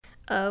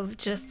of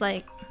just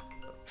like,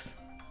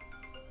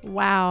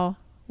 Wow.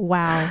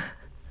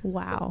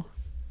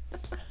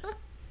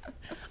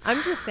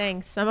 I'm just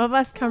saying, some of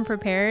us come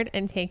prepared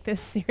and take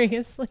this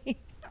seriously.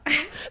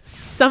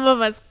 Some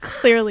of us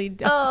clearly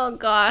don't. oh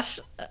gosh,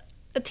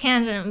 a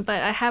tangent,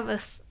 but I have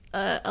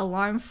a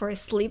alarm for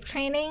sleep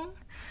training.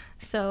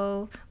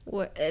 So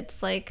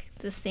it's like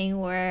this thing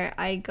where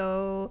I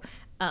go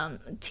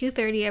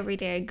 2:30 every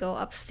day. I go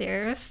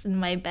upstairs in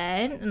my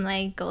bed and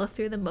I go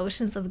through the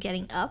motions of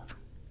getting up.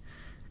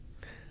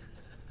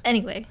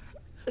 Anyway,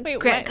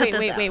 Grant, cut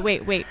this out.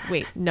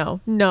 Wait.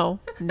 No.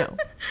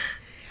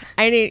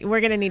 We're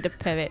gonna need to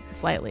pivot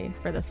slightly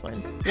for this one.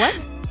 What?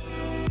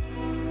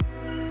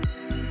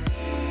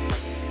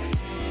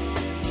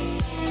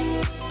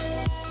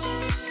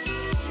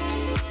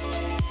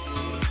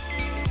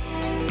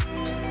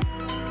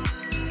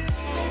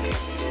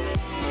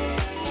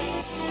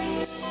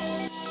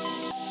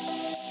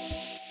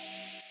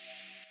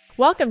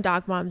 Welcome,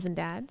 dog moms and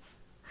dads.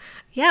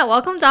 Yeah,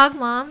 welcome dog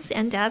moms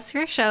and dads to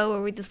our show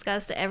where we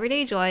discuss the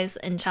everyday joys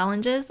and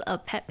challenges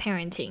of pet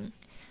parenting.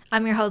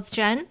 I'm your host,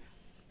 Jen.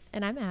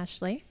 And I'm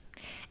Ashley.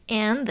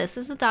 And this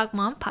is the Dog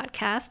Mom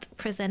Podcast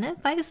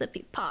presented by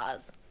Zippy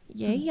Paws.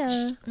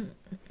 Yeah.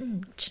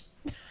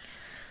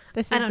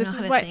 This I don't know is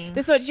how to what sing.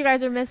 this is what you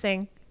guys are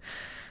missing.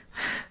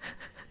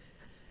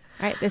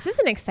 All right, this is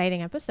an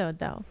exciting episode,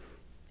 though.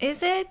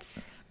 Is it?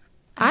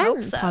 I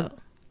hope so. Pumped.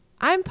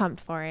 I'm pumped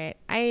for it.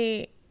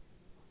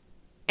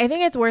 I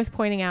think it's worth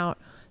pointing out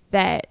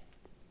that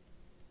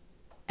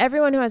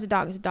everyone who has a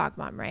dog is a dog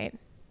mom, right?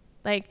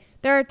 Like,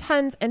 there are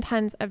tons and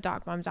tons of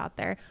dog moms out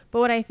there. But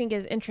what I think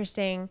is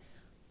interesting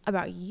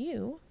about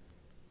you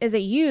is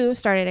that you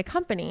started a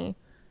company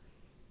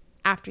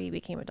after you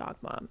became a dog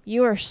mom.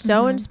 You are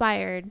so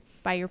inspired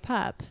by your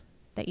pup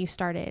that you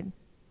started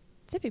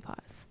Zippy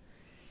Paws.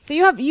 So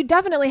you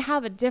definitely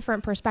have a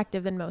different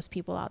perspective than most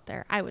people out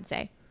there, I would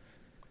say.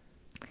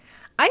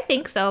 I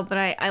think so, but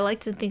I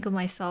like to think of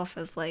myself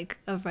as like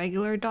a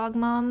regular dog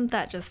mom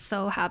that just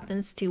so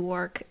happens to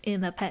work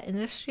in the pet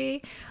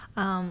industry.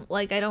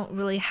 Like I don't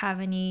really have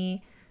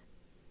any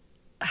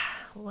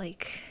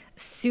like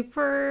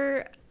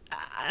super.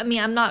 I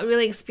mean, I'm not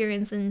really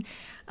experienced in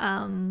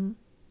kind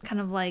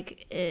of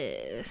like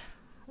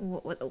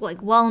like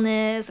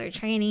wellness or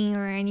training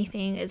or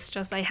anything. It's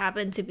just I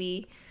happen to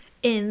be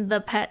in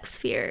the pet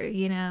sphere,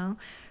 you know.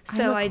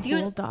 So I'm a I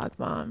cool do. dog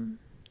mom.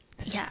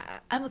 Yeah,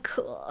 I'm a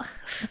cool.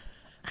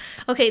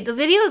 Okay, the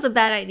video is a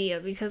bad idea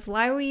because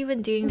why are we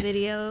even doing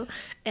video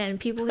and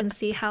people can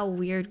see how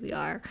weird we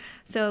are?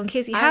 So in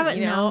case you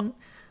haven't known,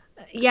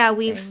 yeah,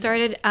 we've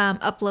started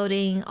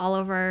uploading all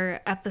of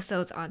our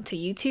episodes onto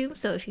YouTube.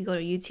 So if you go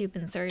to YouTube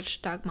and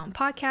search Dog Mom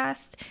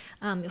Podcast,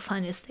 you'll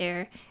find us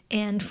there.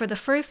 And for the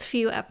first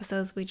few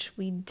episodes, which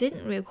we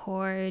didn't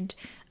record,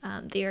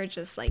 they are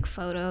just like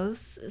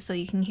photos, so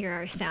you can hear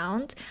our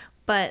sound.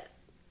 But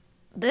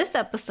this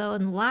episode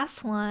and the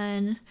last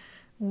one,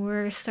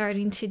 we're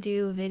starting to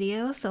do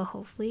video, so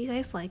hopefully you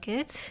guys like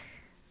it.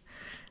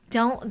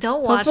 Don't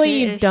watch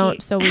Hopefully it. you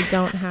don't, so we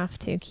don't have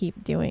to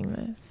keep doing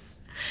this.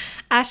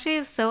 Ashley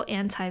is so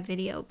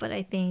anti-video, but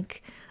I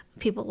think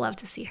people love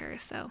to see her,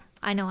 so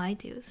I know I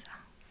do. So.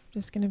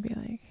 Just gonna be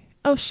like,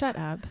 oh, shut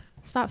up,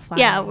 stop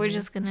flattering. Yeah, we're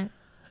just gonna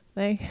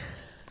like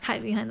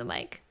hide behind the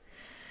mic.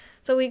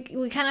 So we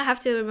kind of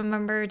have to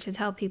remember to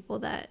tell people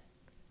that,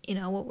 you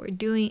know, what we're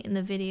doing in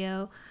the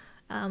video.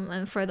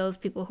 And for those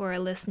people who are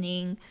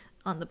listening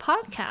on the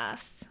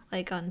podcast,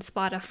 like on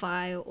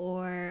Spotify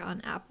or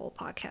on Apple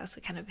Podcasts,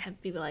 we kind of have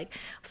to be like,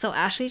 so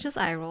Ashley just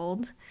eye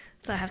rolled,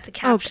 so I have to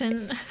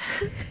caption.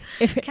 Okay.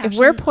 If caption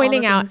we're all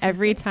pointing the out things you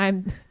every say.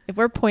 time, if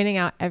we're pointing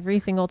out every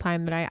single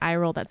time that I eye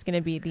roll, that's gonna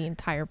be the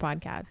entire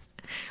podcast.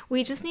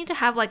 We just need to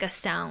have like a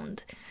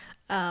sound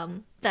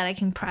that I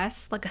can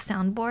press, like a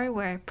soundboard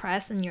where I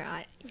press and you're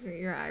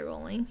eye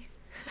rolling.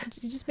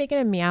 You just make it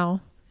a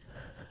meow.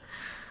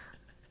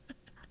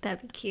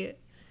 That'd be cute.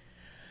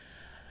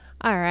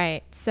 All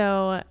right.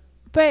 So,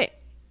 but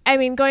I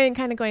mean, going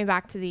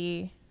back to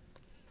the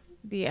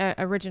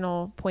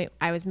original point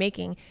I was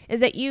making is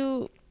that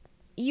you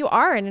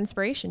are an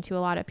inspiration to a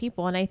lot of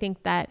people. And I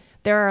think that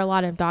there are a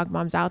lot of dog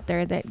moms out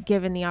there that,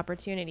 given the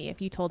opportunity,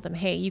 if you told them,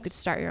 hey, you could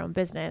start your own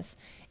business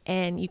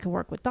and you can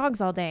work with dogs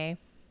all day,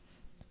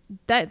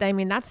 that's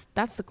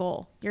the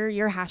goal.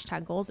 Your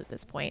hashtag goals at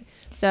this point.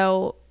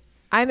 So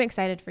I'm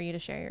excited for you to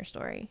share your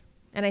story.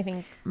 And I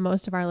think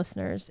most of our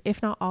listeners,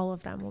 if not all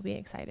of them, will be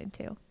excited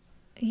too.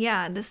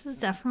 Yeah, this is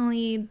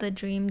definitely the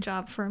dream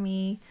job for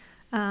me.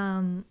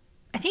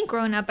 I think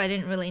growing up, I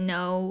didn't really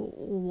know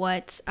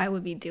what I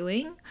would be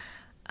doing.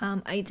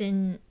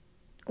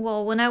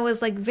 When I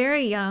was like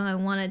very young, I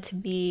wanted to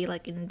be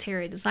like an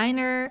interior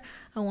designer.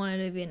 I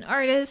wanted to be an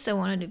artist. I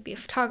wanted to be a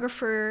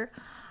photographer.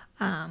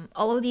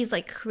 All of these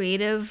like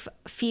creative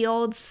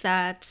fields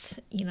that,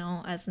 you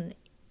know, as an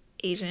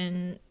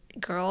Asian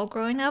girl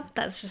growing up,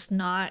 that's just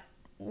not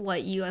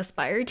what you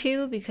aspire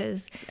to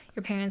because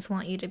your parents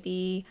want you to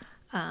be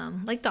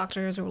like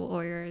doctors or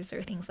lawyers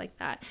or things like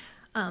that.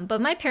 But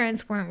my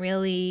parents weren't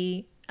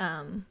really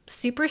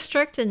super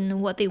strict in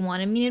what they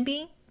wanted me to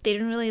be. They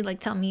didn't really like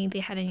tell me they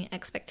had any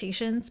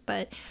expectations,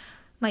 but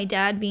my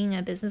dad being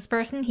a business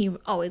person, he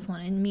always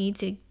wanted me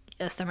to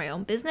start my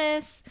own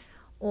business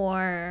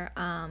or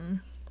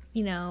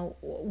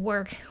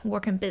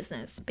work in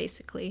business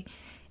basically.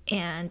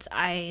 And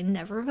I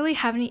never really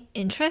have any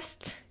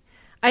interest.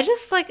 I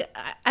just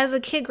as a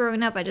kid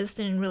growing up, I just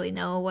didn't really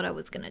know what I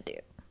was gonna do.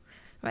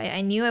 Right?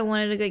 I knew I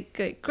wanted to get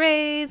good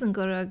grades and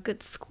go to a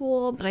good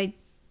school, but I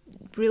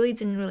really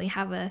didn't really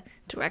have a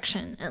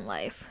direction in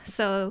life.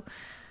 So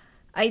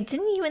I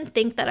didn't even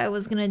think that I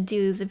was gonna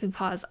do Zippy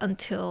Paws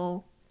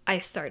until I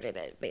started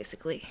it,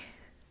 basically.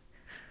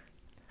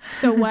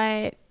 So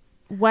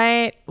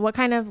what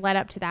kind of led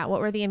up to that?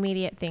 What were the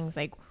immediate things?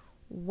 Like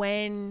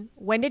when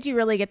did you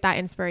really get that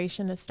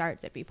inspiration to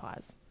start Zippy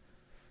Paws?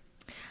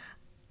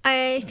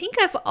 I think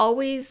I've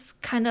always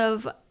kind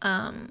of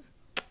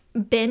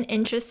been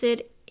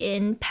interested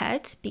in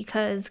pets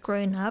because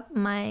growing up,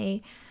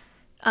 my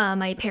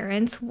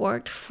parents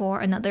worked for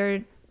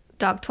another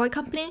dog toy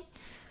company.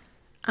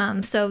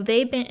 So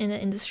they've been in the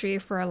industry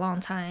for a long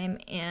time,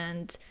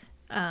 and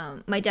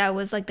my dad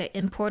was like the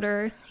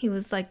importer. He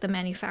was like the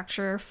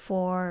manufacturer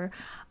for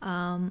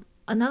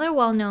another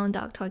well-known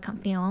dog toy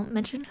company. I won't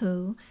mention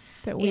who.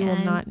 That we will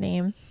not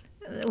name.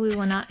 We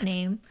will not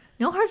name.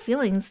 No hard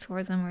feelings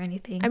towards them or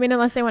anything. I mean,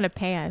 unless they want to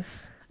pay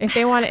us. If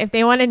they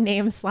want a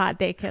name slot,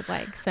 they could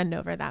like send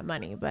over that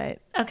money. But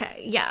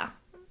okay, yeah.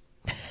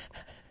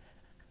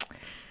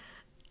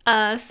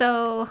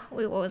 So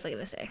wait, what was I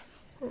gonna say?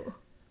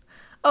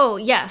 Oh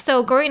yeah.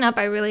 So growing up,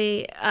 I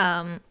really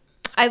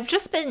I've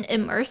just been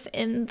immersed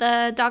in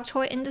the dog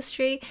toy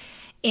industry,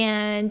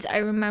 and I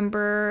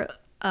remember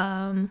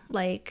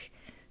like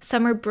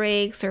summer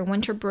breaks or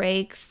winter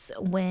breaks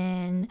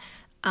when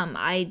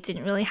I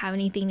didn't really have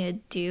anything to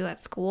do at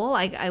school.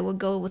 I would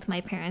go with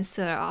my parents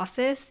to their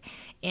office,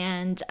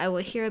 and I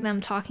would hear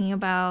them talking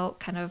about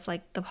kind of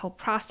like the whole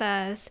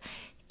process,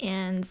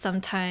 and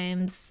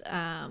sometimes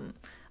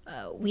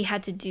we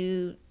had to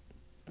do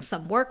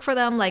some work for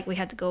them, like we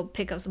had to go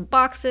pick up some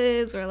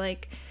boxes or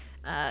like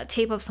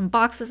tape up some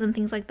boxes and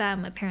things like that.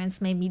 My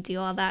parents made me do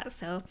all that,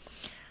 so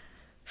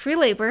free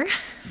labor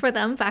for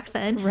them back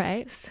then.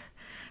 Right.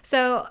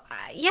 So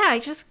yeah, I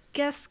just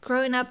guess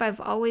growing up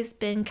I've always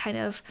been kind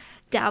of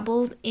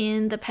dabbled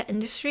in the pet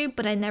industry,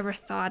 but I never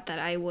thought that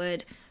I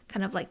would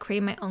kind of like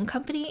create my own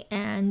company.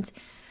 And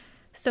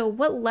so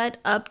what led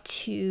up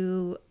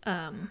to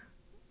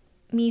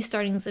me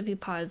starting Zippy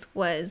Paws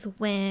was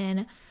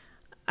when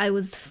I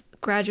was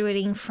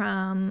graduating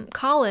from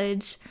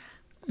college.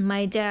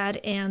 My dad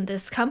and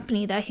this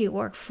company that he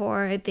worked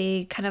for,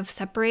 they kind of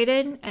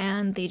separated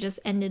and they just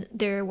ended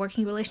their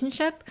working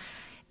relationship.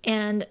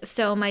 And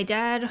so my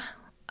dad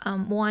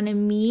wanted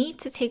me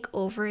to take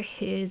over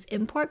his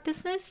import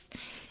business,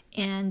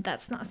 and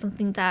that's not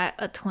something that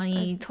a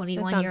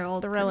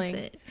 21-year-old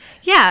person.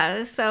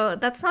 Yeah, so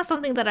that's not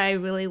something that I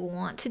really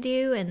want to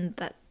do, and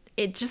that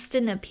it just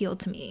didn't appeal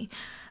to me.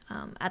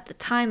 At the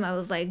time, I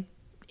was like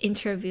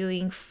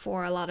interviewing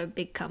for a lot of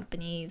big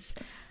companies.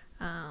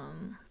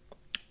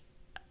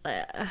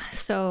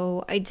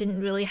 So I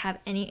didn't really have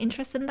any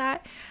interest in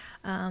that.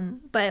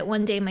 But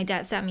one day my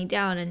dad sat me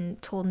down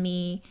and told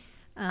me,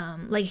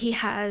 like he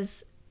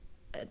has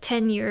a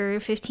 10-year,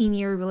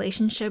 15-year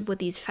relationship with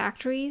these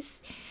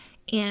factories.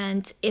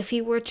 And if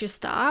he were to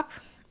stop,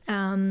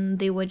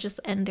 they would just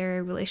end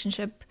their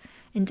relationship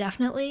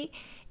indefinitely.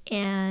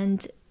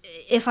 And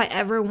if I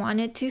ever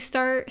wanted to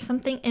start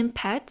something in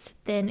pets,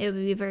 then it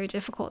would be very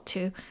difficult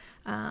to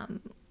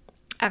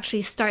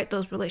actually start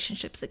those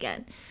relationships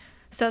again.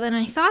 So then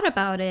I thought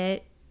about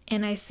it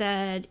and I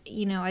said,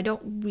 I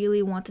don't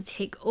really want to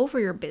take over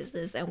your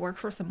business and work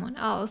for someone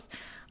else.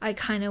 I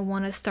kind of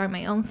want to start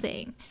my own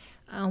thing.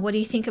 What do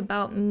you think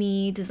about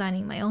me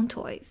designing my own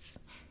toys?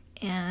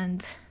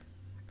 And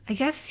I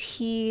guess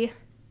he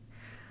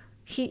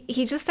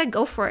just said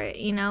go for it.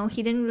 He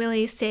didn't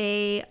really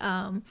say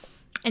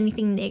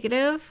anything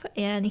negative,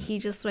 and he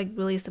just like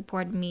really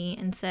supported me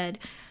and said,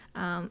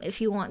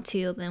 if you want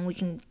to, then we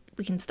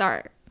can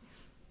start.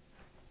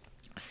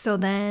 So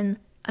then,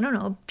 I don't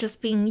know,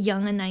 just being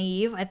young and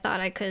naive, I thought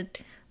I could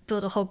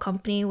build a whole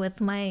company with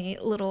my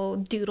little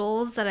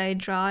doodles that I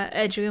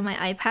drew in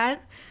my iPad,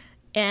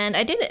 and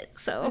I did it.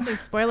 So okay,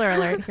 spoiler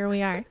alert, here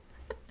we are.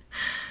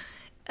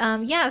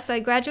 So I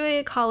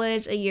graduated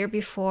college a year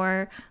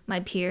before my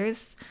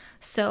peers.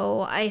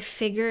 So I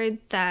figured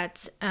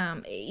that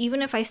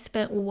even if I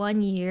spent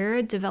 1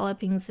 year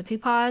developing Zippy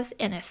Paws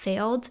and it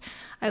failed,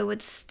 I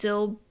wouldn't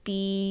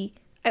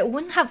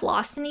have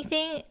lost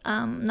anything.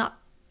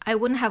 I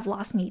wouldn't have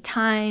lost any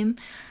time.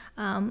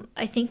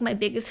 I think my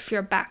biggest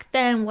fear back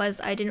then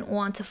was I didn't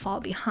want to fall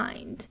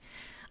behind.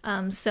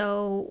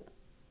 So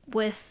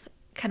with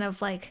kind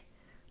of like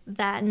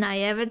that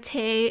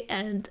naivete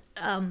and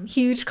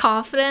huge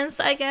confidence,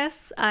 I guess,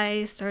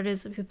 I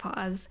started Zippy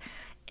Paws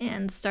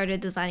and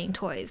started designing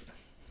toys.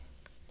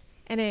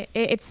 And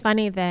it's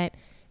funny that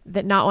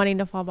not wanting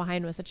to fall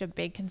behind was such a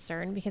big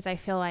concern, because I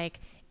feel like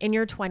in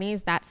your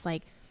 20s, that's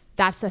like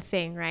that's the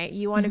thing, right?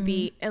 You want to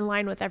be in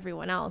line with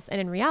everyone else.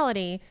 And in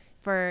reality,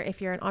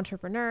 if you're an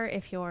entrepreneur,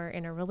 if you're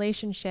in a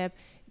relationship,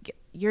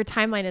 your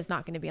timeline is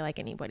not going to be like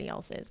anybody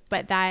else's.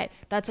 But that's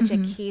such a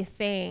key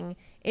thing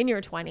in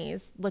your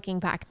 20s, looking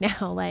back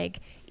now. Like,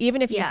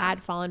 even if you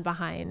had fallen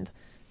behind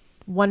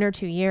 1 or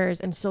 2 years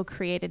and still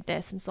created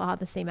this and still had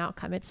the same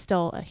outcome, it's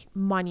still a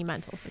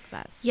monumental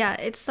success. Yeah,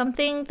 it's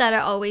something that I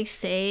always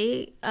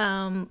say.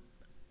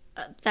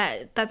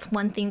 That's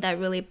one thing that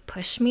really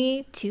pushed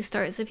me to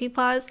start Zippy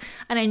Paws.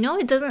 And I know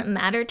it doesn't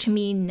matter to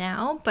me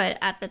now, but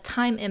at the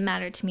time it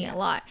mattered to me a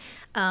lot.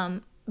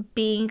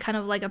 Being kind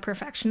of like a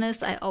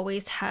perfectionist, I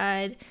always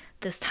had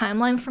this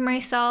timeline for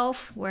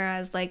myself,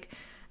 whereas like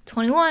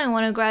 21 I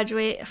want to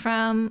graduate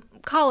from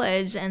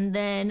college, and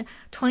then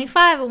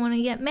 25 I want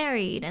to get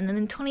married, and then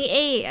in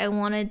 28 I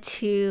wanted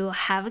to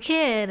have a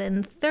kid,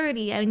 and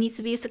 30 I need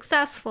to be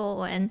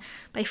successful, and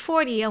by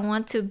 40 I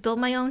want to build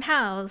my own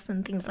house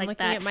and things like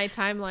that. I'm looking at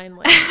my timeline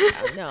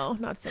like, no,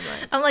 not so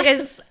much. I'm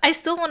like, I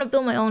still want to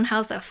build my own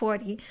house at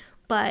 40,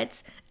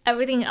 but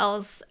everything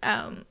else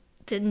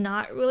did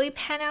not really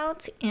pan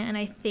out. And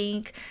I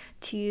think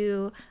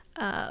to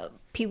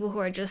people who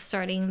are just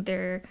starting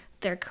their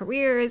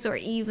careers, or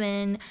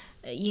even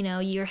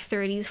your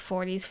 30s,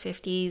 40s,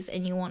 50s,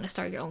 and you want to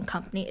start your own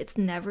company, it's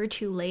never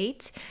too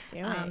late. Do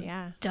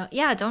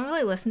it, Don't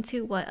really listen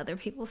to what other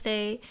people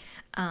say,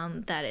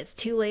 that it's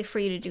too late for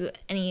you to do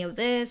any of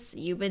this.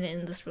 You've been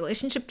in this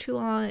relationship too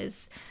long.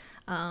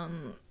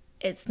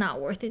 It's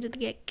not worth it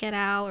to get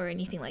out or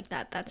anything like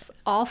that. That's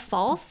all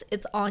false.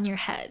 It's on your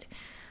head.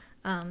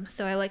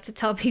 So I like to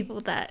tell people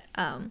that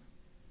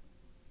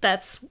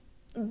that's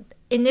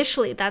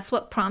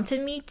what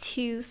prompted me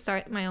to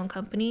start my own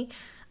company.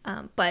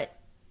 But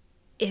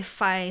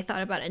if I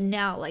thought about it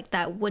now, like,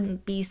 that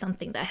wouldn't be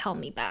something that held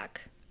me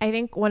back. I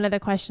think one of the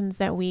questions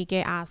that we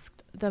get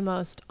asked the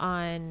most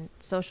on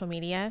social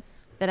media,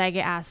 that I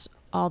get asked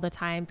all the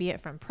time, be it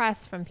from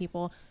press, from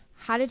people,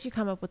 how did you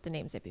come up with the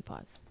name Zippy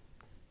Paws?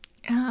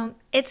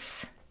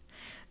 It's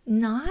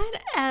not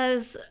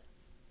as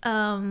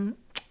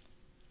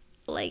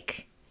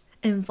like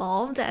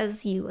involved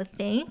as you would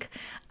think.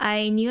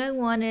 I knew I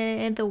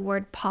wanted the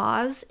word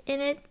pause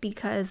in it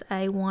because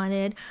I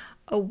wanted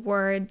a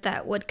word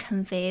that would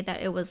convey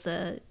that it was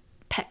a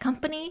pet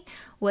company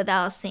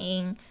without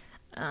saying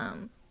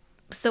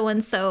so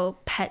and so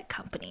pet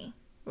company,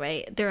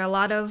 right? There are a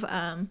lot of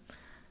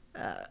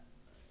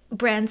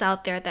brands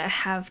out there that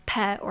have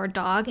pet or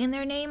dog in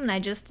their name, and I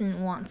just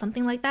didn't want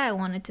something like that. I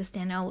wanted to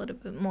stand out a little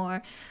bit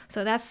more.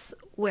 So that's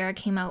where I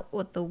came out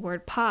with the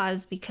word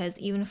paws, because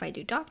even if I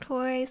do dog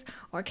toys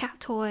or cat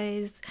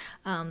toys,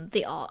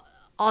 they all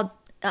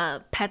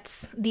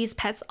pets, these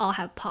pets all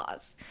have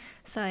paws.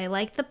 So I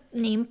like the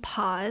name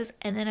Paws,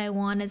 and then I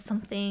wanted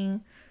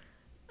something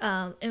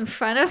in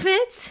front of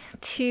it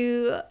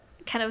to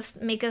kind of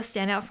make us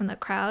stand out from the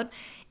crowd.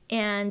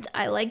 And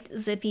I liked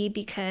Zippy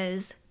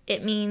because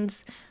it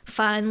means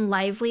fun,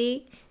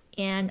 lively,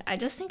 and I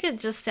just think it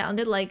just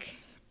sounded like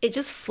it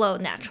just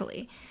flowed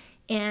naturally.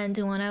 And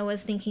when I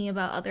was thinking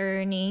about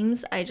other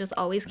names, I just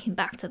always came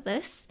back to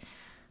this.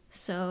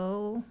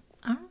 So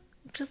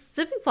just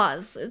Zippy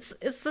Paws.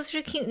 It's such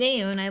a cute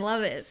name, and I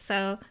love it.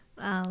 So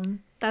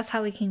that's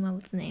how we came up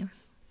with the name.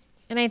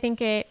 And I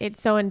think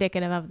it's so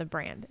indicative of the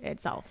brand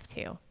itself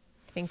too.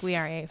 I think we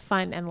are a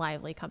fun and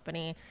lively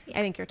company. Yeah.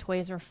 I think your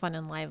toys are fun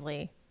and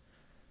lively.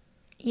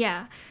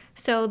 Yeah.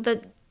 So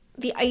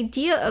the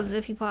idea of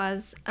Zippy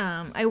Paws,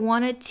 I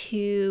wanted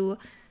to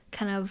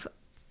kind of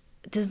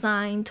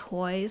design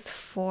toys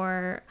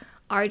for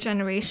our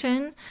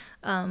generation,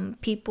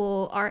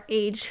 people our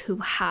age who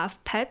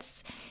have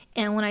pets.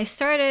 And when I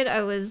started,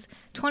 I was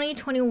 20,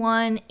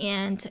 21,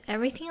 and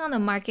everything on the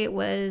market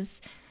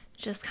was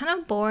just kind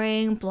of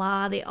boring,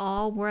 blah. They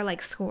all were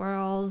like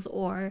squirrels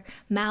or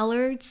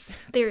mallards.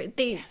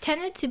 They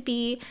tended to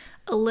be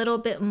a little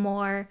bit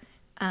more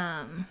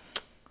kind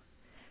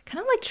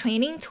of like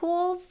training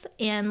tools,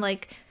 and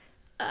like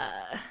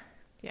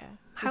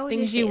how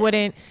things you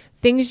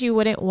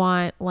wouldn't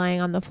want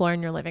lying on the floor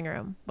in your living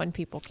room when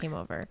people came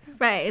over.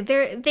 Right.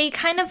 They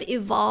kind of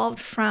evolved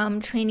from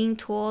training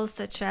tools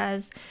such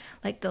as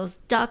like those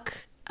duck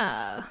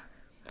I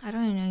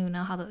don't even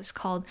know how those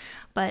called,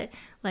 but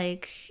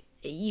like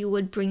you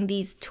would bring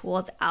these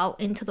tools out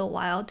into the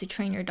wild to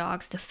train your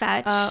dogs to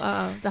fetch.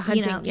 The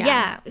hunting. Hunting.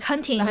 The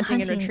hunting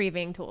and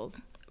retrieving tools.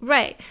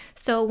 Right.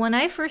 So when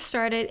I first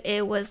started,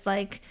 it was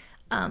like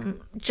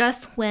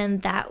just when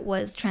that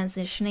was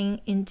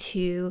transitioning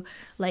into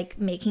like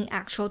making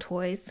actual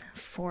toys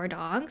for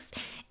dogs.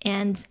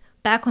 And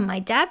back when my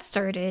dad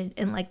started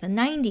in like the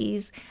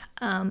 90s,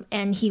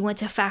 and he went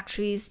to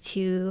factories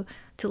to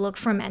look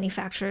for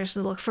manufacturers,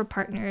 to look for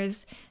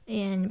partners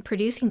in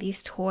producing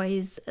these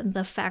toys,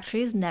 the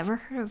factories never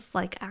heard of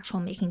like actual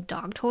making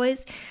dog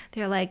toys.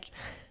 They're like,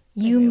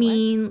 you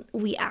mean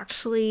we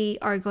actually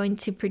are going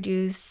to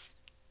produce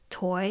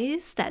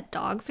toys that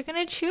dogs are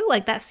going to chew?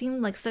 Like, that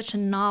seemed like such a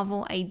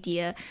novel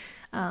idea.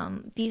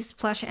 These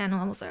plush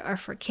animals are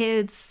for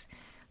kids.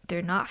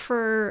 They're not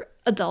for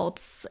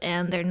adults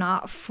and they're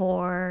not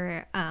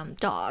for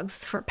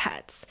dogs, for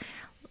pets.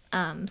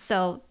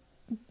 So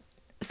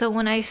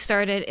when I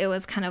started, it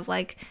was kind of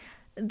like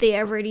they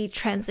already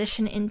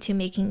transitioned into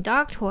making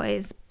dog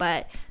toys,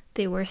 but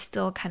they were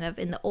still kind of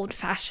in the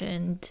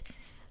old-fashioned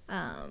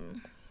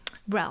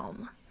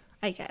realm,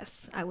 I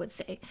guess I would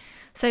say.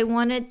 So I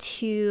wanted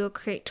to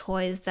create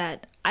toys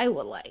that I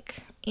would like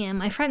and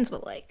my friends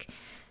would like.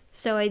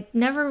 So I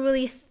never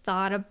really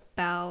thought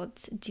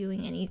about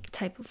doing any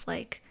type of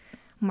like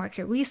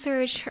market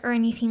research or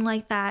anything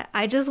like that.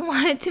 I just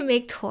wanted to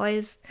make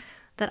toys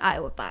that I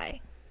would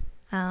buy.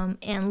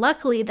 And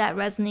luckily that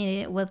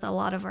resonated with a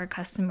lot of our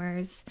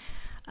customers.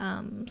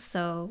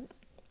 So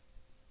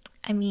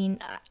I mean,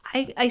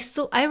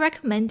 I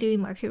recommend doing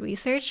market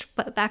research,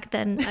 but back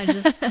then I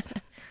just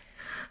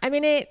I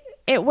mean,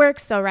 it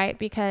works though, right?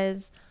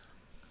 Because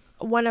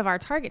one of our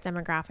target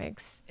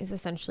demographics is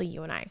essentially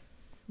you and I.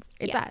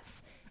 It's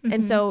us. Mm-hmm.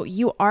 And so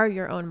you are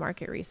your own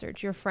market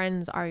research. Your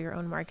friends are your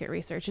own market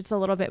research. It's a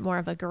little bit more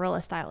of a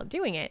guerrilla style of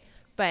doing it,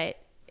 but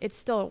it's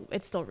still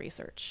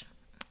research.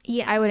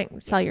 Yeah. I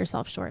wouldn't sell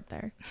yourself short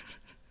there.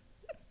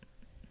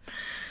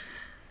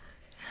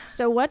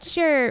 So what's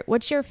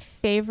your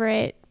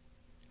favorite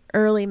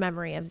early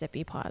memory of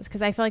Zippy Paws?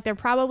 Because I feel like they're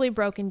probably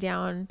broken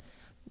down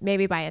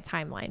maybe by a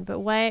timeline, but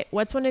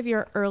what's one of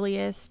your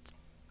earliest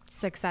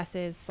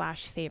successes /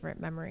 favorite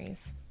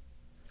memories?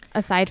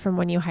 Aside from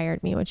when you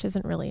hired me, which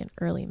isn't really an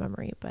early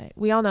memory, but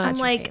we all know that's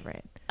your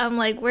favorite. I'm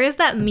like, where's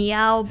that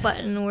meow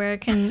button where I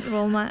can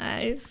roll my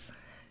eyes?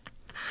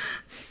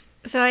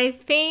 So I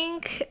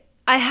think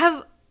I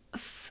have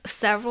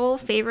several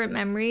favorite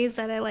memories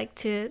that I like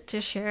to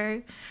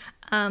share.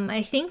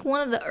 I think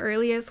one of the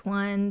earliest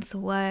ones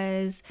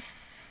was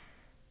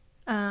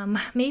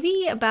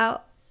maybe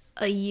about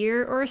a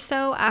year or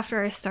so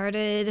after I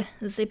started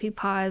Zippy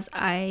Paws.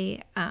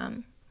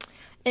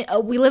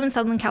 We live in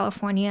Southern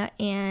California,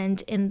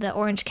 and in the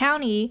Orange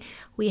County,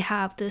 we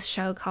have this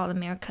show called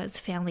America's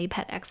Family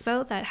Pet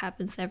Expo that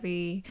happens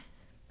every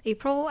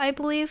April, I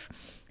believe.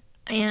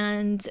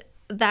 And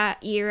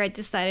that year, I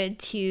decided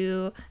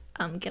to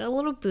get a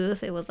little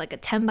booth. It was like a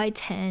 10 by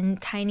 10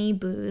 tiny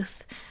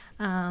booth,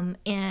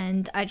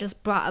 and I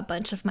just brought a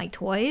bunch of my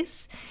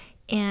toys.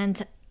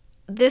 And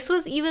this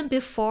was even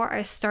before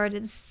I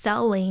started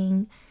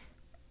selling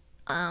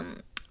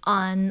on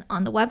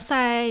the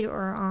website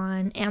or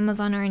on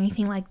Amazon or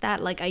anything like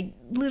that. Like, I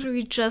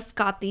literally just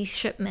got these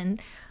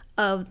shipment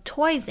of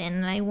toys in,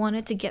 and I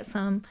wanted to get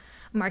some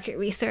market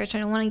research,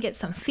 and I want to get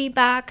some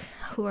feedback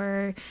who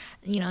are,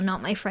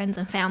 not my friends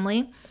and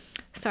family.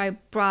 So I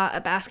brought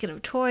a basket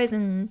of toys,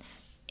 and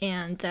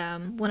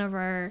one of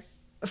our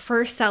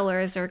first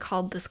sellers are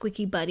called the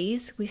Squeaky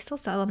Buddies. We still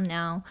sell them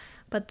now,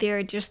 but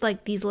they're just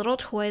like these little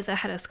toys that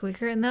had a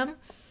squeaker in them.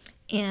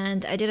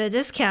 And I did a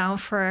discount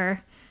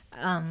for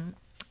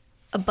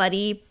a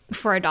buddy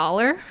for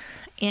 $1.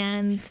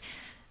 And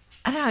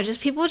I don't know,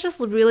 just people just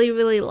really,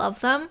 really love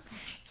them.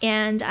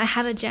 And I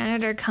had a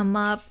janitor come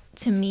up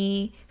to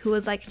me who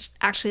was like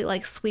actually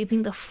like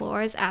sweeping the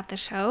floors at the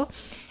show,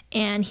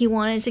 and he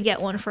wanted to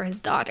get one for his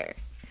daughter,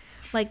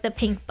 like the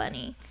pink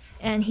bunny.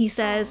 And he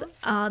says,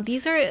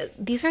 these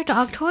are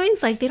dog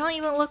toys. Like, they don't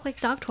even look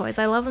like dog toys.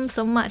 I love them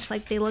so much.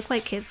 Like, they look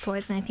like kids'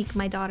 toys, and I think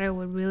my daughter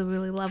would really,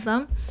 really love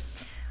them.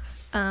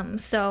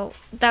 So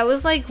that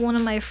was like one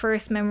of my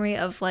first memory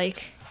of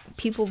like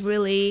people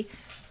really,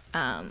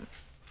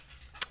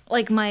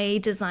 like my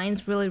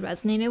designs really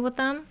resonated with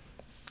them.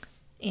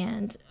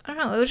 And I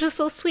don't know, it was just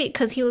so sweet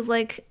because he was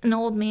like an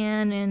old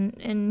man,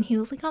 and he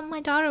was like, oh, my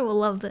daughter will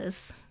love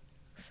this.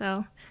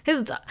 So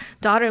his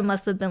daughter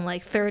must have been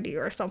like 30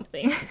 or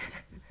something.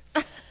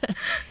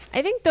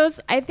 I think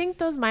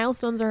those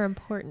milestones are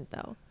important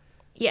though.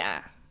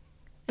 Yeah.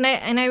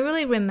 And I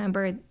really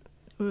remember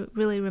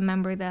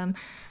them.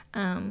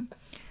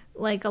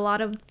 Like a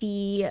lot of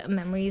the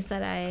memories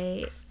that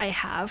I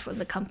have from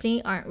the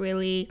company aren't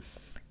really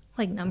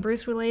like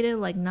numbers related,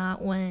 like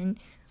not when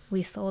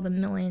we sold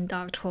 1 million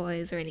dog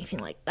toys or anything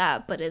like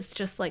that, but it's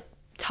just like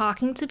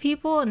talking to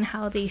people and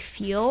how they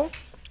feel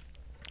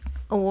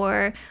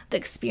or the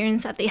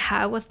experience that they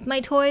have with my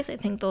toys. I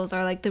think those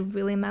are like the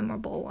really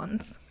memorable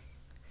ones.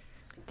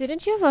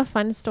 Didn't you have a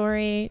fun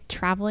story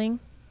traveling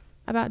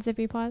about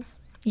Zippy Paws?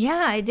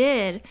 Yeah, I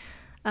did.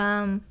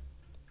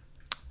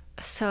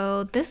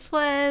 So this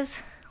was,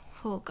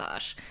 oh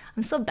gosh,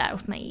 I'm so bad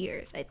with my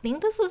years. I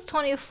think this was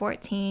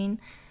 2014.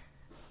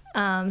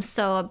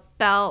 So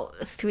about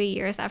 3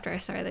 years after I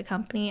started the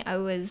company, I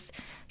was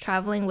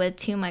traveling with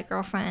 2 of my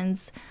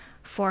girlfriends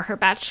for her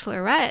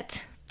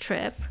bachelorette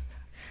trip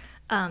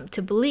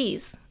to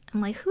Belize.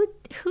 I'm like, who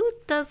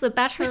does a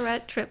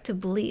bachelorette trip to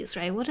Belize,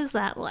 right? What is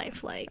that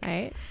life like?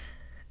 Right.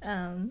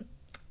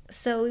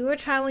 So we were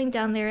traveling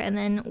down there, and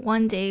then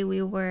one day we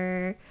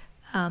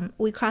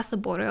crossed the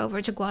border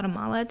over to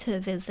Guatemala to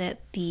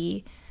visit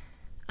the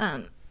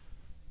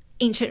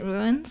ancient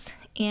ruins.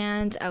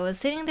 And I was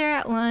sitting there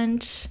at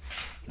lunch,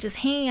 just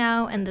hanging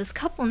out, and this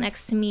couple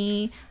next to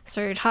me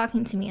started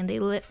talking to me,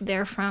 and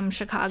they're from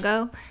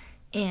Chicago.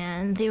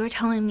 and they were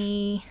telling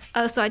me,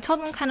 oh, so I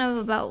told them kind of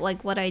about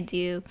like what I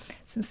do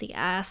since they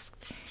asked,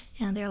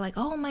 and they're like,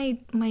 oh, my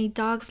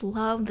dogs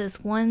love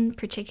this one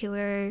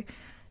particular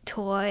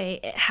toy.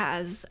 It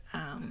has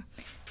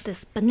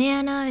this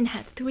banana and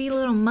had 3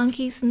 little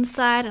monkeys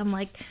inside. I'm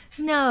like,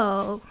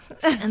 no.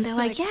 And they're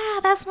like, yeah,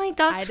 that's my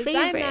dog's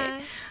favorite.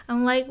 That.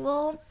 I'm like,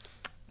 well,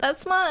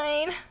 that's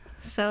mine.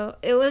 So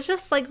it was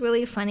just like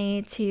really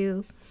funny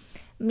to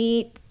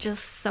meet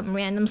just some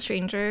random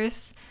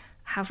strangers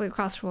halfway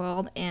across the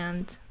world,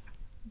 and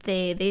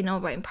they know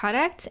my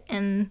product.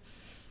 And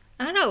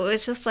I don't know, it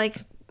was just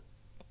like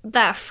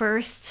that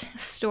first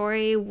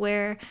story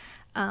where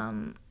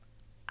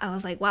I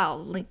was like, wow,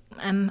 like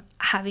I'm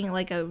having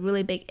like a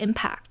really big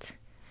impact,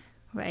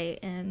 right?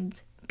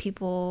 And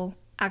people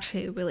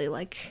actually really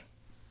like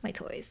my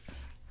toys.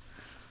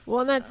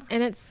 Well,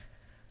 and it's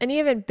an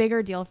even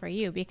bigger deal for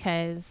you,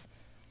 because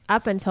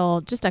up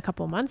until just a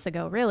couple months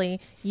ago, really,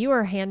 you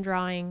were hand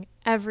drawing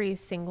every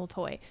single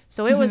toy.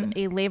 So it was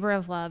a labor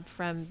of love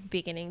from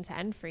beginning to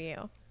end for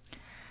you.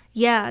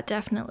 Yeah,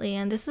 definitely.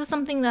 And this is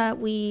something that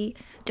we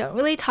don't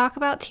really talk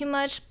about too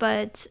much,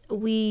 but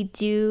we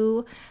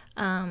do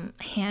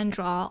hand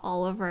draw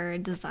all of our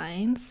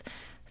designs.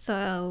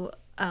 So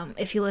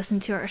if you listen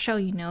to our show,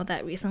 you know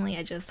that recently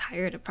I just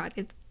hired a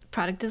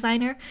product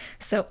designer.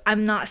 So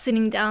I'm not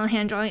sitting down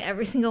hand drawing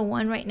every single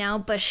one right now,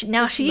 but she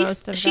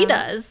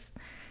does.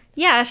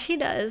 Yeah, she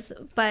does.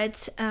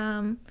 But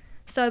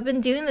so I've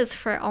been doing this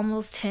for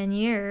almost 10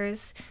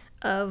 years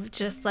of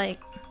just like,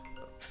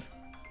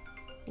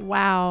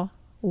 Wow.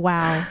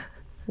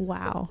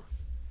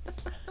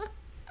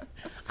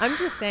 I'm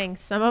just saying,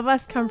 some of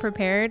us come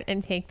prepared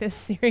and take this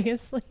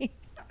seriously.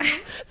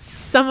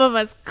 Some of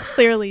us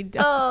clearly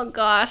don't. Oh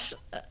gosh,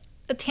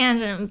 a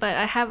tangent, but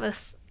I have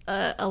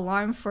a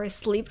alarm for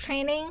sleep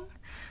training.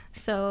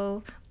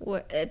 So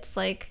it's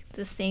like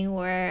this thing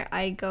where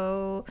I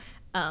go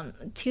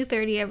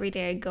 2:30 every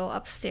day. I go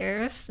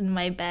upstairs in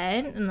my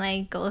bed and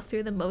I go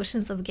through the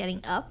motions of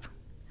getting up.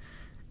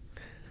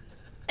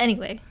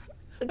 Anyway.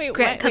 Wait.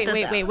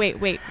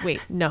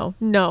 No.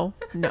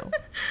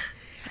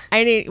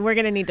 We're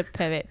gonna need to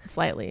pivot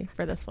slightly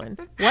for this one.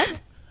 What?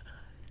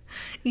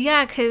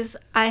 Yeah, because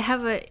I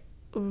have a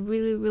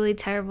really, really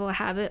terrible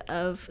habit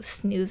of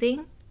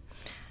snoozing.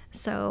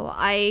 So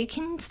I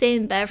can stay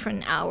in bed for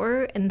an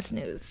hour and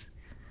snooze.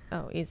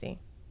 Oh, easy.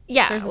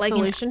 Yeah, there's a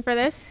solution for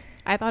this.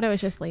 I thought it was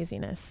just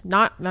laziness.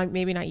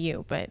 Maybe not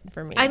you, but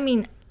for me. I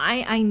mean,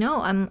 I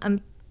know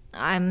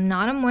I'm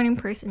not a morning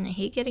person. I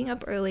hate getting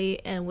up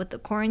early, and with the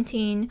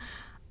quarantine,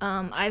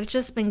 I've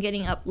just been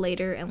getting up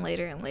later and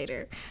later and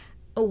later,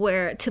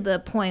 where to the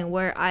point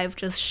where I've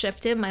just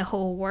shifted my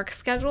whole work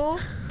schedule,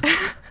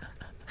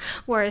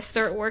 where I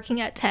start working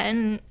at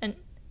 10 and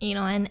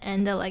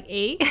end at like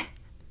 8.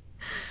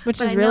 Which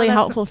is really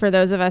helpful for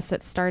those of us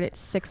that start at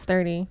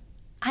 6:30.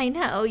 I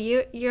know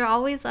you're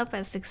always up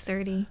at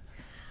 6:30.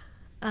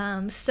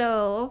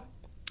 So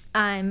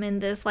I'm in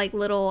this like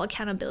little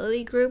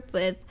accountability group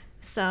with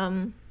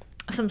some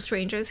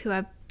strangers who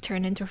I've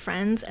turned into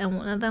friends, and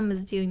one of them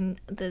is doing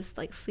this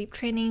like sleep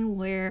training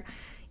where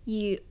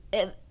the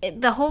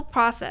whole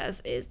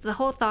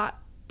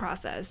thought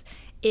process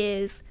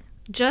is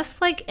just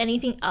like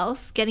anything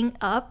else. Getting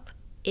up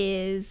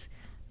is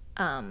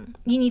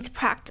you need to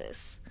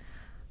practice.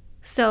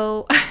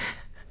 So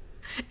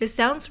it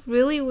sounds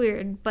really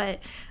weird,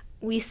 but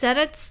we set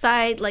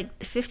aside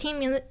like 15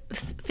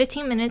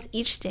 minutes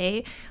each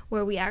day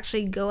where we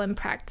actually go and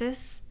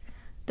practice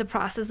the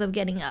process of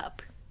getting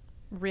up.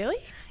 Really?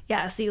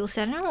 Yeah, so you'll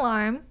set an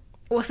alarm.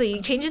 Well, so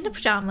you change into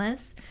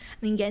pajamas,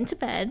 and then you get into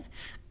bed,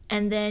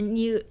 and then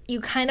you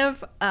kind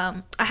of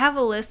I have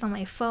a list on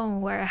my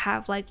phone where I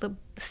have like the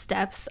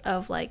steps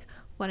of like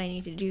what I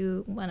need to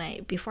do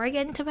before I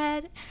get into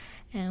bed,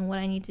 and what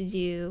I need to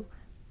do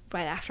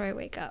right after I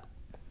wake up.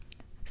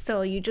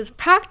 So you just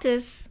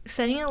practice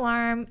setting an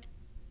alarm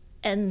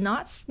and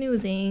not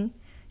snoozing,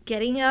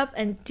 getting up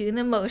and doing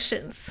the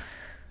motions.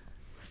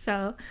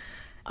 So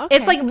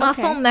it's like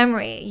muscle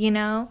memory, you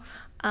know?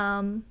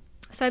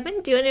 So I've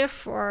been doing it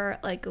for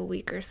like a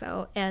week or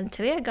so, and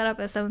today I got up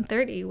at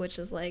 7:30, which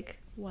is like,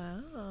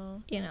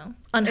 wow,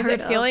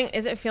 unheard of.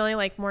 Is it feeling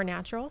like more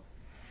natural?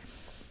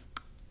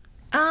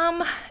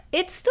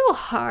 It's still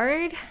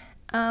hard,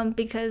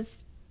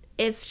 because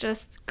it's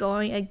just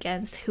going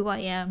against who I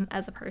am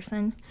as a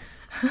person,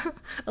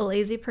 a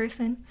lazy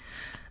person.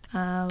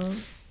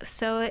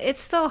 So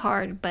it's still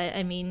hard, but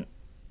I mean,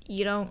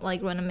 you don't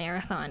like run a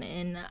marathon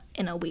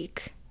in a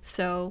week.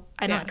 So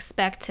I don't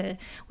expect to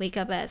wake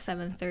up at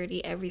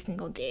 7:30 every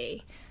single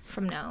day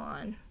from now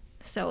on.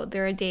 So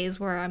there are days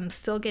where I'm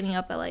still getting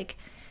up at like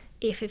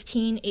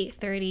 8:15,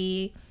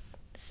 8:30.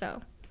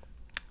 So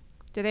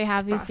do they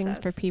have these things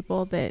for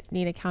people that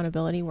need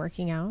accountability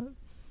working out?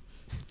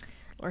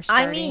 Or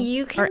starting, I mean,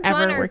 you can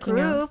join our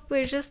group.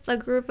 We're just a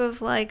group of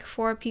like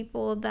 4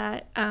 people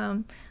that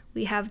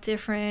we have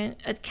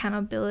different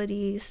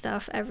accountability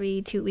stuff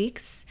every 2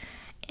 weeks,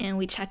 and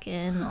we check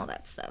in and all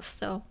that stuff.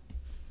 So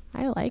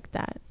I like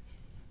that.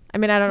 I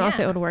mean, I don't know if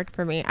it would work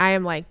for me. I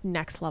am like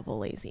next level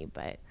lazy,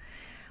 but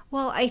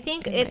well, I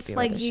think it's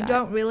like you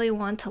don't really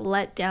want to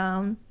let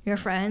down your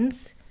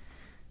friends.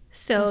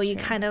 So you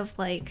kind of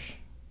like,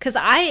 because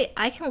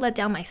I can let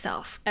down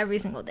myself every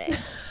single day.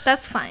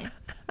 That's fine.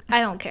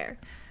 I don't care.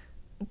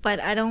 But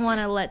I don't want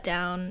to let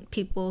down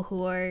people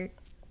who are,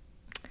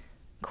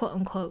 quote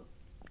unquote,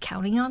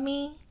 counting on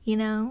me. You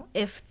know,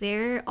 if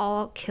they're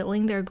all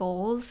killing their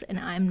goals and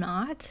I'm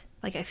not,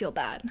 like, I feel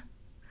bad.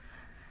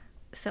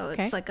 So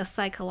it's like a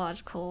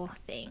psychological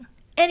thing.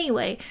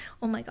 Anyway,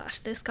 oh my gosh,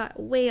 this got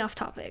way off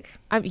topic.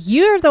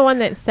 You're the one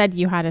that said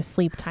you had a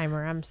sleep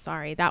timer. I'm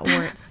sorry. That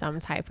warrants some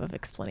type of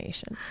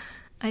explanation.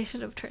 I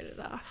should have turned it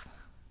off.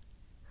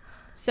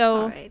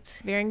 So,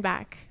 veering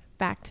back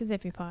to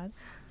Zippy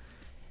Paws.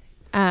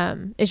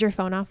 Is your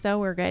phone off, though?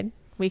 We're good.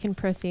 We can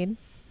proceed.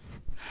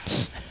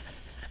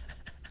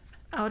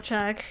 I'll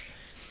check.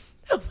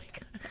 Oh my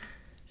God.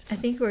 I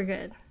think we're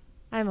good.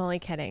 I'm only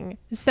kidding.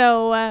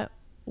 So,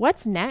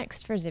 what's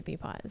next for Zippy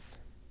Paws?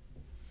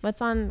 What's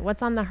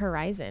on the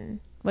horizon?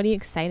 What are you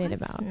excited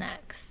about? What's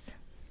next?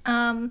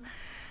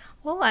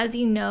 Well, as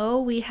you know,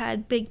 we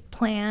had big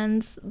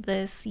plans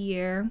this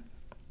year.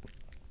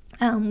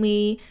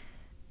 We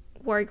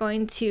were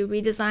going to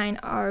redesign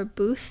our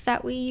booth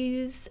that we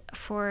use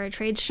for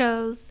trade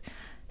shows.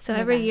 So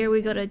every year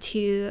we go to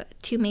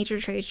two major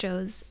trade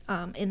shows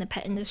in the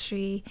pet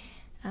industry.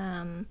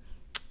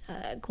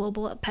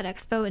 Global Pet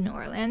Expo in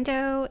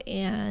Orlando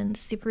and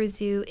Super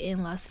Zoo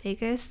in Las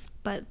Vegas,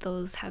 but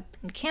those have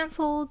been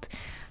canceled.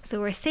 So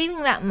we're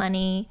saving that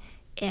money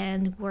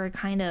and we're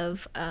kind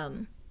of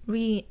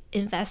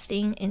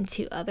reinvesting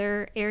into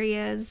other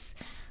areas.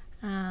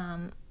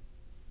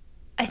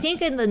 I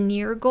think in the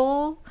near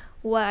goal,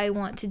 what I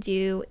want to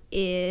do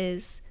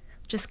is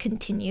just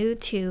continue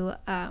to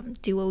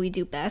do what we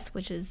do best,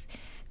 which is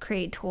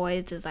create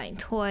toys, design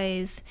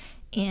toys.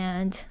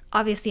 And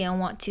obviously I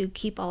want to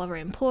keep all of our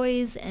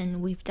employees, and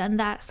we've done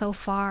that so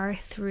far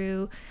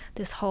through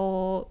this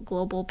whole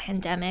global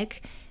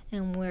pandemic,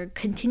 and we're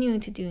continuing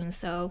to doing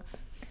so.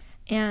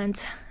 And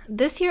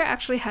this year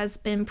actually has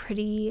been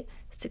pretty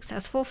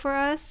successful for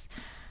us.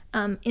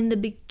 In the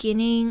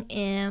beginning,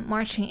 in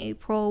March and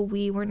April,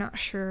 we were not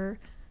sure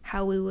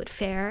how we would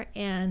fare,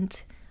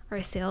 and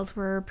our sales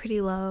were pretty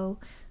low.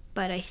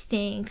 But I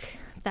think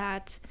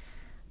that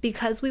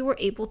because we were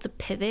able to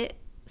pivot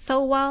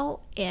so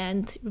well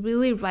and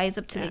really rise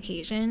up to the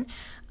occasion,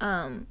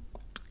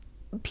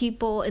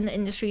 people in the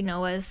industry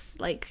know us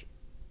like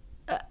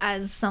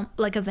as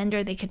a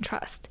vendor they can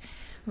trust,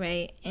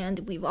 right? And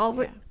we've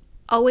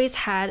always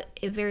had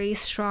a very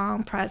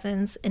strong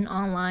presence in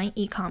online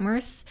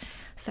e-commerce,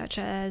 such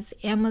as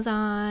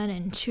Amazon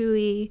and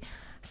Chewy.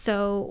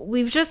 So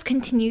we've just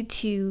continued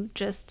to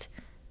just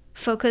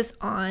focus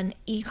on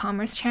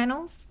e-commerce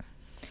channels.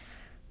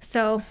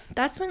 So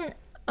that's been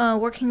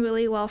working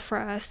really well for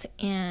us,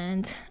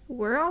 and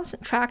we're on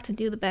track to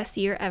do the best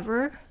year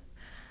ever.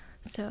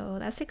 So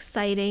that's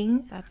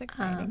exciting.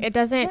 It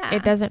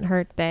doesn't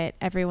hurt that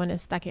everyone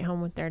is stuck at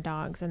home with their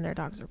dogs and their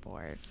dogs are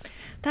bored.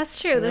 That's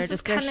true. So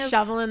they're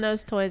shoveling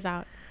those toys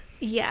out.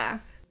 Yeah.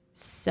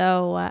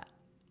 So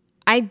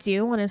I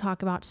do want to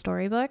talk about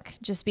Storybook,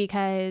 just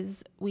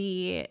because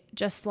we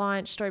just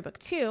launched Storybook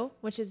 2,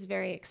 which is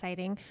very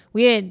exciting.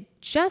 We had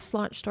just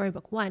launched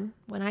Storybook 1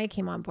 when I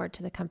came on board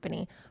to the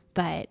company,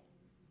 but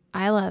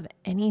I love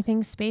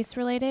anything space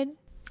related.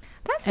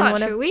 That's not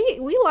true.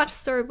 We launched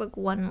Storybook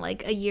 1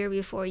 like a year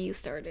before you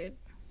started.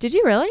 Did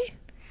you really?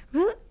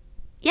 Really?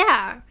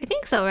 Yeah, I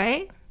think so,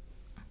 right?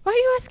 Why are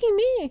you asking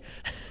me?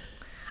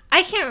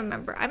 I can't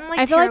remember. I'm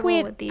like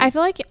terrible with these. I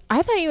feel like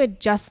I thought you had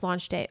just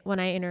launched it when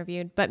I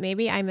interviewed, but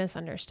maybe I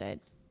misunderstood.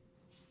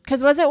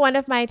 Because was it one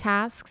of my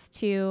tasks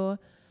to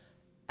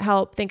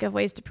help think of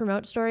ways to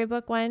promote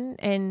Storybook 1?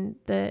 And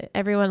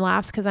everyone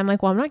laughs because I'm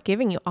like, well, I'm not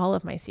giving you all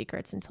of my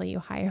secrets until you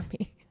hire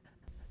me.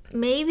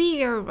 Maybe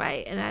you're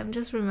right, and I'm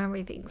just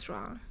remembering things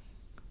wrong.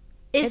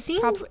 It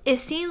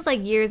seems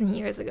like years and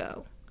years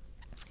ago.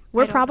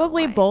 We're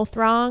probably both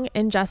wrong,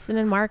 and Justin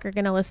and Mark are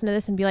going to listen to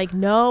this and be like,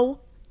 no,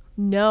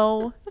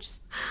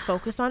 just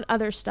focus on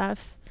other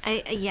stuff.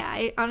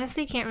 I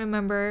honestly can't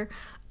remember.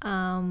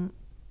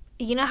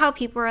 You know how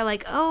people are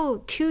like,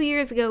 oh, 2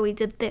 years ago we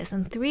did this,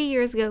 and 3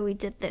 years ago we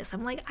did this.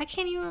 I'm like, I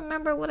can't even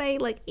remember what I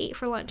ate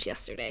for lunch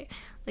yesterday.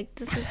 Like,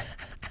 this is,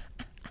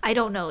 I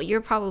don't know. You're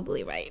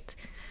probably right.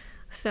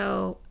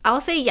 So I'll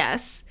say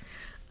yes,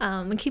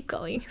 and keep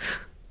going.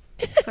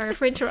 Sorry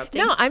for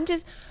interrupting. No, I'm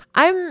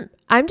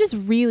just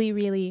really,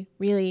 really,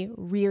 really,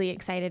 really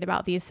excited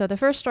about these. So the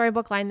first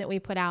Storybook line that we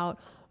put out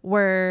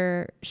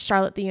were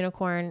Charlotte the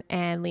Unicorn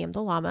and Liam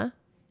the Llama.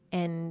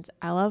 And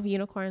I love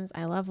unicorns.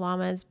 I love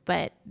llamas.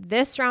 But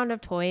this round of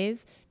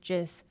toys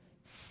just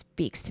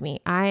speaks to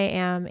me. I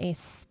am a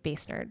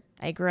space nerd.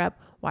 I grew up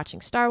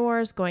watching Star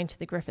Wars, going to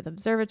the Griffith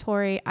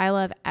Observatory. I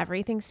love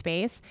everything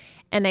space.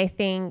 And I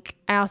think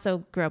I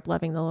also grew up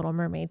loving The Little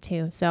Mermaid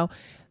too. So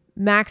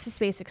Max the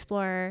Space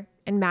Explorer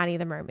and Maddie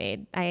the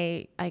Mermaid.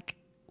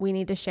 We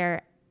need to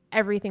share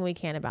everything we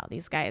can about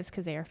these guys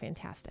because they are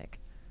fantastic.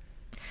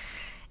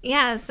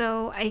 Yeah,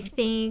 so I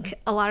think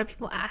a lot of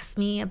people ask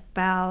me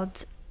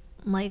about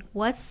like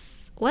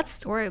what's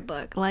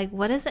storybook? Like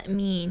what does it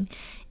mean?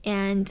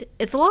 And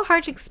it's a little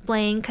hard to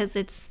explain because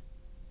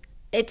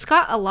it's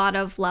got a lot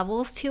of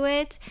levels to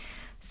it.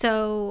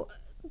 So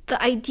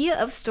the idea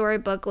of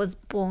storybook was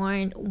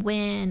born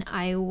when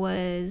I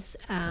was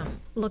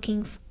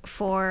looking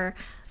for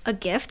a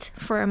gift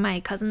for my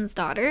cousin's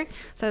daughter.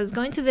 So I was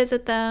going to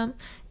visit them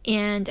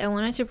and I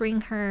wanted to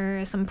bring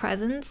her some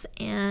presents,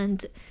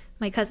 and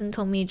my cousin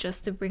told me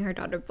just to bring her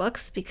daughter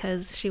books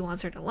because she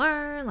wants her to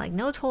learn, like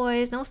no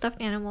toys, no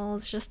stuffed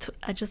animals, just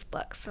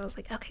books. So I was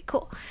like, okay,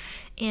 cool.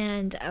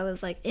 And I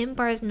was like in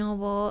Barnes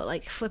Noble,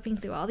 like flipping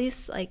through all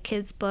these like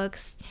kids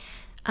books,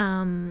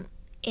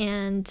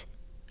 and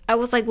I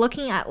was like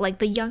looking at like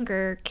the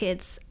younger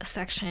kids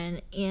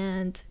section,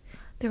 and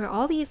there were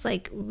all these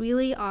like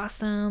really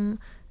awesome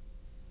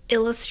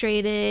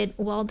illustrated,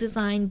 well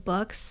designed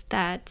books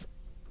that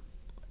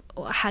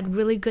had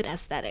really good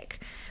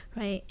aesthetic,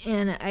 right?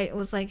 And I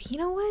was like, you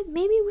know what?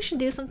 Maybe we should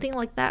do something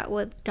like that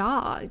with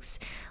dogs.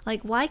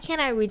 Like, why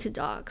can't I read to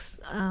dogs?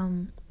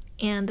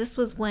 And this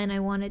was when I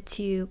wanted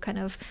to kind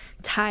of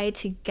tie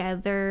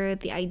together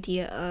the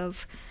idea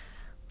of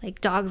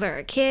like dogs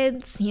are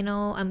kids. You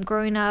know, I'm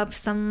growing up.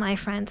 Some of my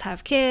friends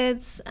have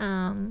kids,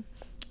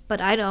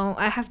 but I don't.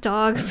 I have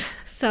dogs,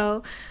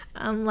 so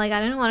like I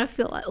didn't want to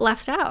feel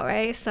left out,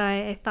 right? So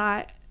I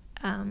thought,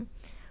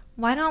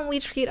 why don't we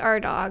treat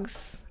our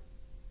dogs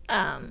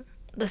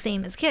the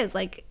same as kids?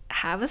 Like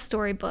have a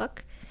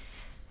storybook,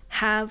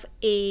 have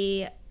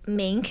a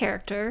main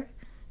character,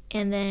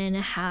 and then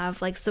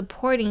have like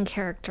supporting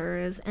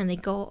characters, and they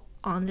go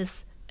on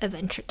this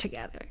adventure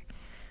together.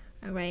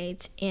 All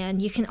right. And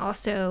you can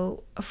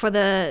also, for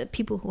the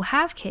people who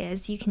have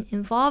kids, you can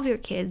involve your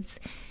kids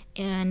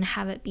and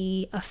have it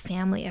be a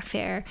family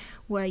affair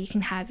where you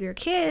can have your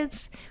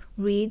kids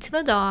read to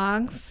the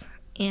dogs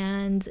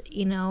and,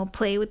 you know,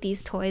 play with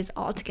these toys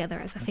all together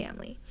as a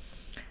family.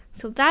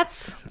 So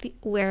that's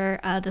where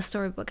the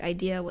storybook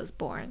idea was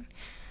born.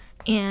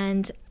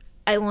 And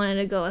I wanted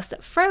to go a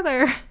step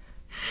further.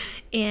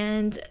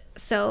 And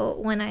so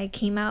when I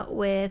came out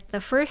with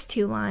the first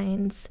two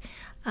lines,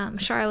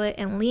 Charlotte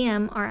and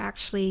Liam are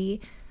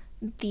actually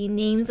the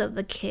names of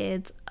the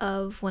kids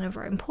of one of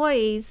our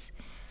employees.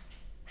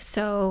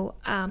 So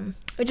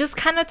we just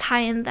kind of tie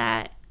in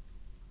that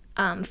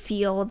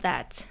feel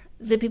that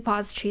Zippy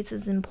Paws treats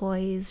his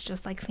employees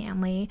just like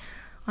family.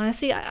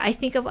 Honestly, I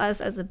think of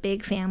us as a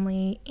big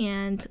family,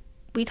 and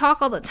we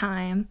talk all the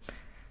time.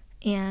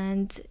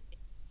 And,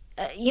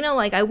 you know,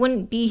 like I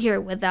wouldn't be here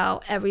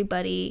without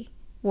everybody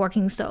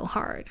working so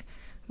hard,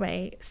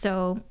 right?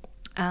 So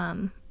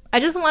I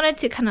just wanted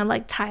to kind of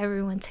like tie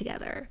everyone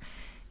together.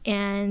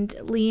 And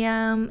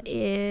Liam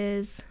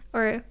is,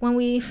 or when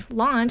we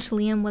launched,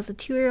 Liam was a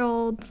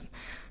 2-year-old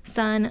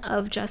son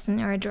of Justin,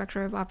 our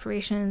director of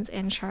operations,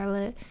 and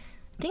Charlotte,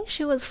 I think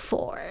she was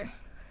 4.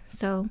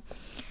 So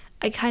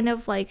I kind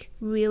of like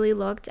really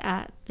looked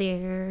at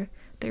their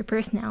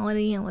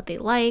personality and what they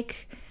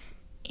like.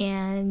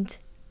 And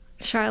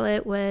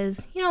Charlotte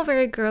was, you know, a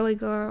very girly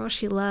girl.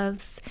 She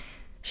loves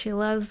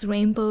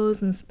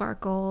rainbows and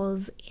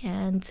sparkles,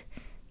 and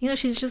you know,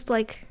 she's just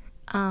like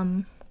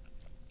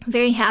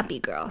very happy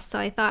girl. So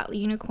I thought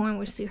unicorn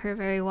would suit her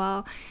very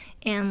well.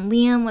 And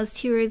Liam was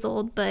 2 years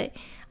old, but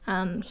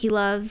he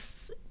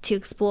loves to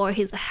explore.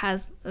 He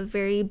has a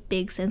very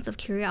big sense of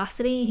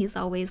curiosity. He's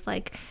always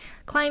like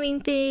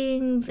climbing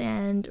things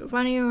and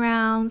running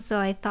around. So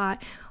I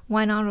thought,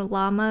 why not a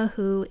llama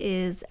who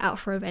is out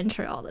for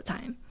adventure all the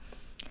time?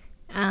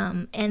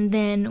 And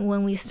then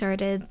when we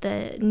started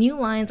the new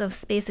lines of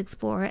Space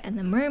Explorer and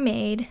the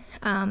Mermaid,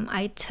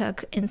 I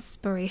took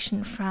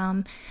inspiration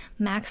from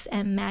Max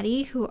and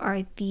Maddie, who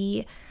are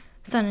the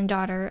son and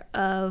daughter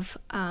of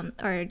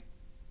our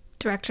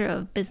director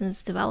of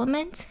business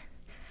development.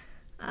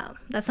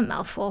 That's a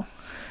mouthful.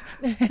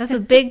 That's a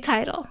big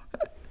title.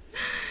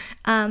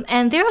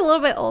 And they're a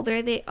little bit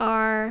older. They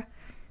are,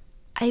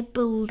 I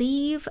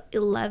believe,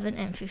 11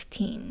 and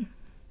 15.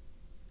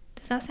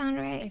 Does that sound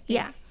right?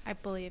 Yeah. I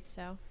believe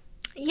so.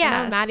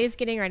 Yeah. Maddie's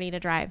getting ready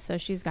to drive, so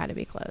she's got to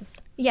be close.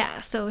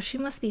 Yeah, so she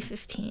must be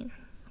 15.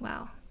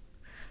 Wow.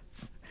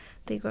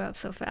 They grow up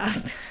so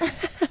fast.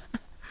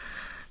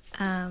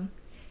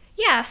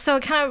 Yeah, so I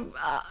kind of,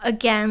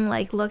 again,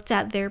 like looked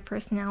at their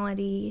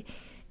personality,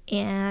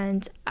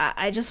 and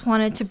I just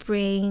wanted to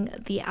bring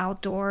the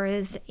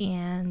outdoors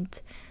and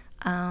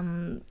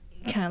kind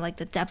of like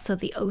the depths of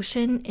the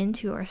ocean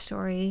into our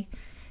story.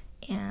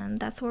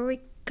 And that's where we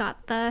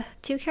got the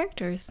 2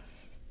 characters.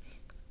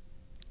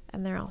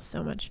 And they're all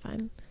so much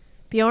fun.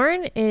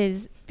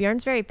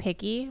 Bjorn's very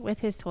picky with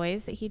his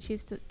toys that he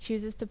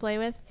chooses to play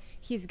with.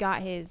 He's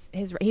got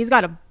he's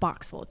got a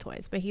box full of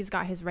toys, but he's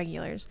got his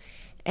regulars,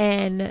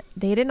 and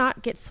they did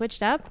not get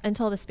switched up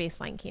until the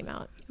Space Line came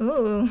out.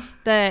 Ooh,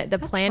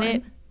 the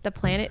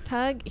planet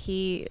tug,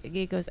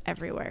 he goes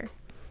everywhere.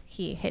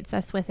 He hits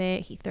us with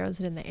it. He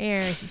throws it in the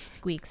air. He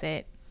squeaks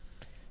it.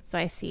 So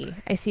I see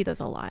those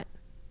a lot.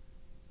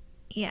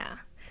 Yeah,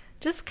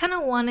 just kind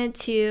of wanted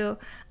to.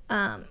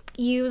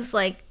 use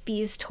like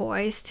these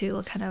toys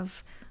to kind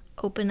of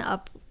open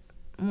up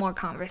more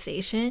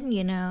conversation,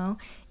 you know.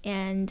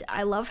 And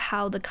I love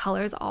how the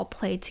colors all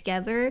play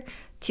together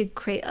to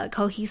create a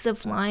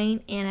cohesive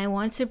line, and I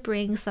want to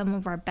bring some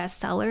of our best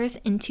sellers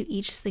into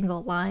each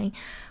single line.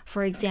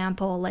 For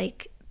example,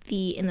 like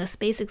in the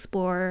Space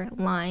Explorer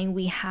line,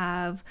 we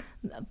have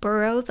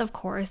burrows, of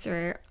course,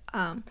 are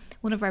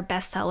one of our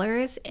best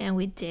sellers, and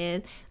we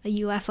did a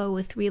UFO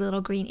with 3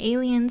 little green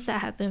aliens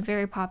that have been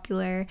very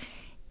popular,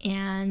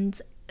 and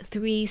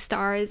 3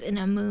 stars in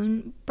a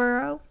moon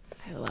burrow.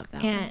 I love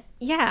that And one.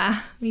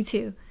 yeah, me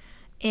too.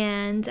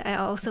 And I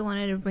also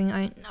wanted to bring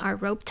on our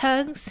rope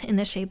tugs in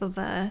the shape of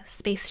a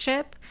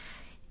spaceship.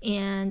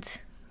 And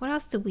what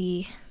else do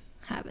we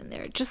have in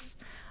there? Just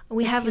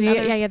we have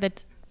another. Yeah,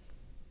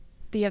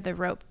 the other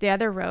rope. The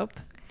other rope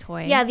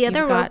toy. Yeah, the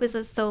other rope is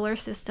a solar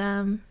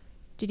system.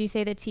 Did you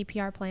say the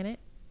TPR planet?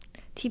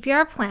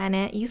 TPR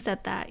planet. You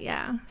said that,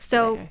 yeah.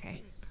 So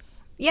Okay.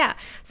 yeah,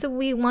 so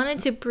we wanted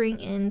to bring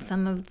in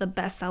some of the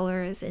best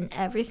sellers in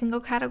every single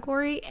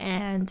category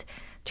and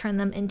turn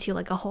them into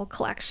like a whole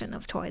collection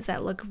of toys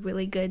that look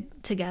really good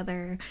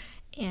together.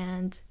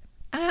 And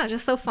I don't know,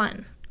 just so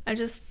fun.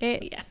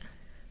 It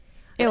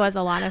was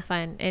a lot of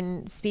fun.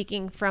 And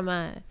speaking from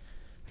a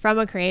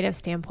creative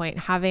standpoint,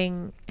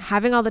 having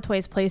all the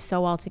toys play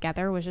so well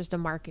together was just a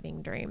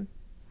marketing dream.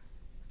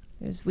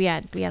 We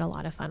had a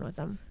lot of fun with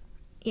them.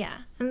 Yeah,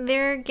 and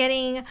they're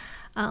getting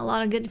a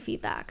lot of good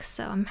feedback,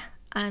 so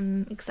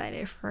I'm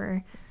excited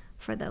for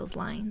those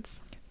lines.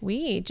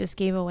 We just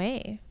gave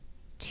away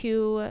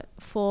 2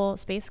 full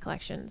space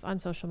collections on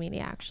social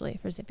media, actually,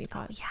 for Zippy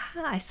Paws.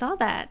 Yeah, I saw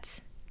that.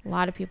 A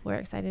lot of people were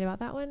excited about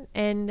that one,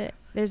 and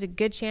there's a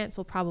good chance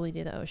we'll probably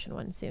do the ocean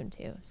one soon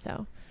too.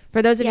 So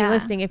for those of you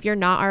listening, if you're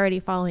not already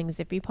following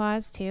Zippy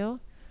Paws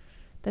too,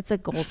 that's a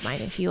gold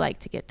mine if you like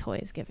to get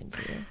toys given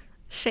to you.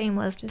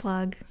 Shameless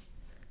plug.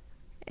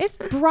 This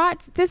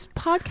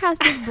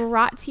podcast is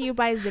brought to you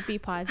by Zippy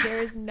Paws. There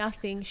is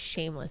nothing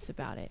shameless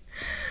about it.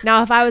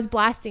 Now, if I was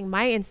blasting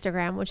my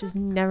Instagram, which is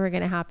never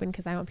going to happen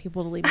because I want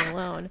people to leave me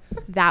alone,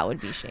 that would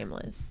be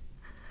shameless.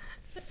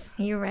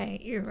 You're right.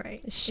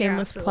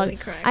 Shameless plug.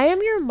 Correct. I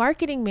am your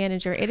marketing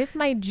manager. It is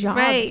my job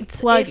to to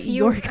plug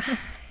your...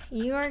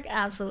 You are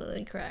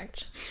absolutely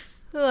correct.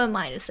 Who am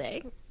I to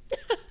say?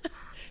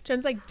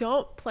 Jen's like,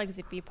 don't plug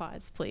Zippy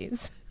Paws,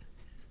 please.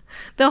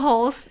 The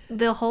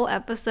whole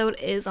episode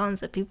is on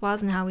Zippy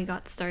Paws and how we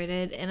got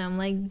started, and I'm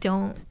like,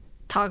 don't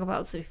talk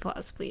about Zippy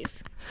Paws, please.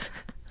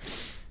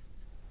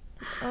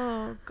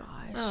 Oh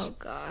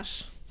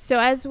gosh. So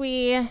as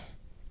we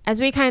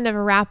kind of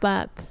wrap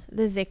up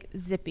the Zippy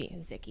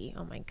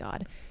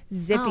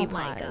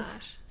Paws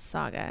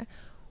saga,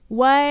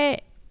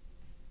 what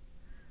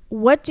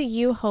do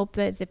you hope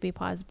that Zippy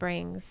Paws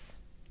brings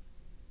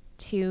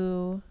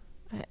to,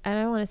 I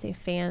don't want to say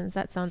fans,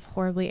 that sounds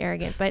horribly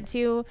arrogant, but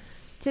to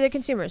the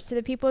consumers, to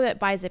the people that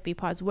buy Zippy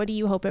Paws, what do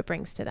you hope it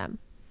brings to them?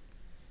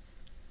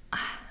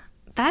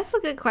 That's a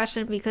good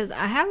question, because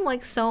I have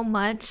like so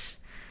much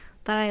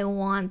that I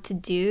want to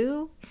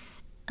do,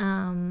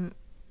 that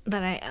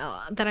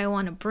I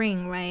want to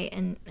bring, right?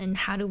 And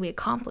how do we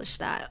accomplish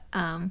that?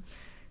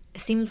 It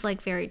seems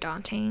like very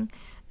daunting,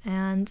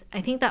 and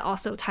I think that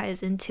also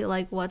ties into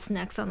like what's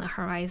next on the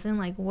horizon,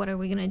 like what are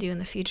we gonna do in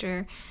the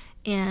future?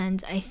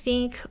 And I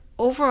think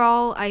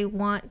overall, I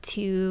want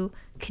to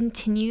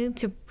continue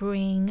to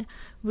bring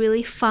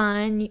really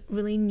fun,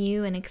 really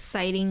new and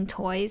exciting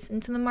toys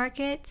into the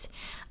market.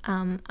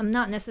 I'm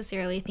not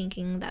necessarily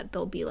thinking that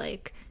they'll be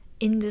like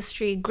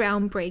industry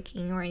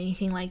groundbreaking or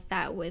anything like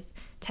that with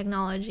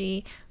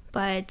technology,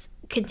 but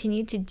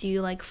continue to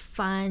do like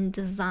fun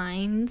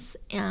designs,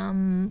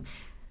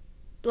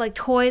 like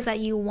toys that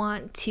you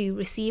want to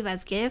receive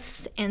as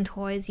gifts and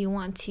toys you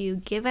want to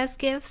give as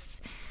gifts.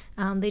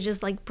 They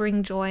just like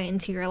bring joy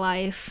into your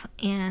life.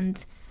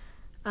 And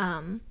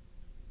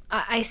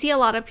I see a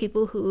lot of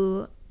people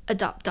who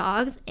adopt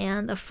dogs,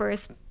 and the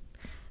first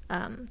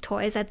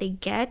toys that they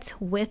get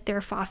with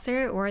their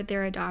foster or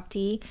their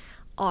adoptee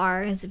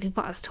are Zippy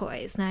Paws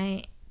toys,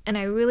 and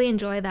I really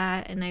enjoy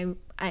that, and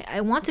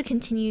I want to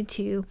continue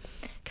to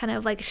kind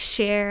of like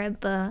share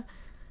the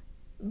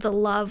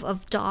love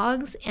of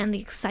dogs and the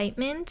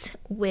excitement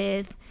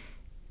with,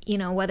 you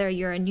know, whether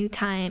you're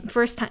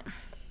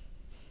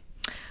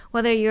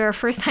whether you're a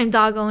first-time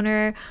dog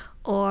owner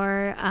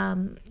or,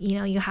 you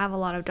know, you have a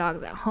lot of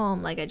dogs at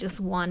home. Like, I just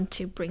want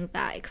to bring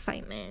that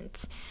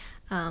excitement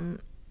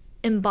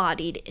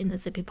embodied in the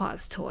Zippy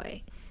Paws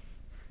toy.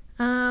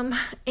 And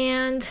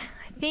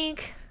I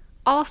think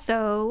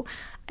also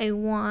I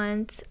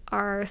want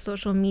our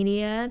social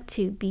media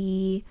to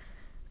be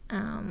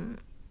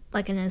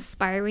like an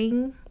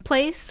inspiring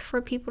place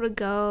for people to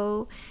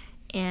go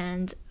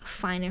and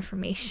find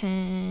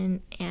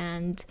information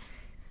and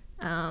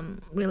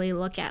really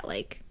look at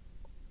like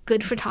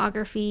good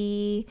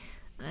photography,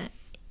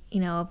 you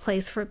know, a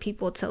place for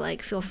people to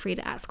like feel free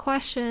to ask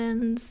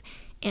questions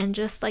and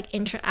just like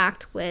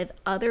interact with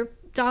other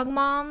dog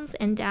moms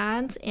and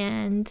dads,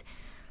 and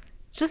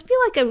just be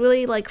like a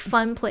really like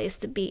fun place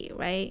to be,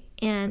 right?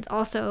 And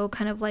also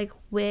kind of like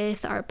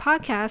with our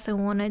podcast, I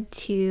wanted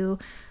to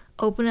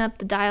open up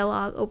the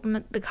dialogue, open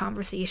up the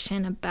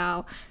conversation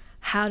about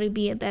how to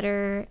be a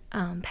better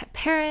pet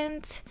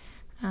parent,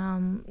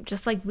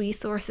 just like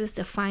resources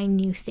to find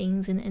new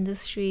things in the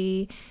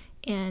industry,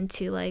 and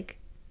to like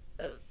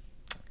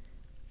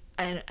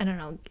I don't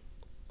know,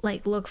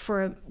 like look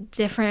for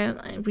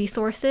different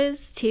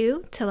resources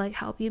too to like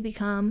help you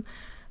become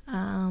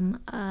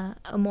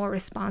a more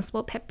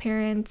responsible pet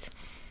parent.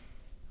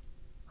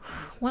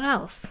 What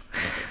else?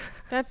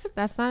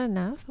 That's not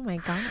enough. Oh my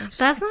gosh.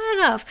 That's not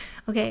enough.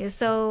 Okay,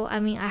 so I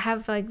mean, I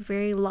have like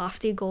very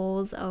lofty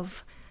goals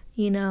of,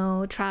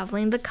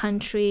 traveling the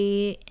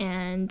country,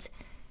 and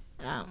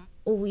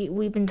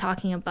we've been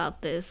talking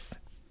about this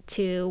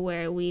too,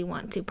 where we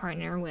want to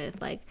partner with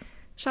like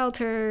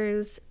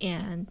shelters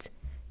and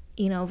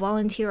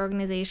volunteer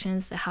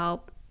organizations to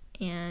help,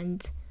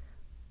 and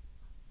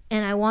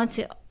I want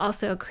to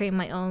also create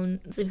my own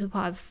Zippy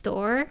Paws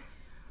store,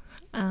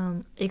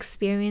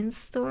 experience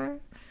store.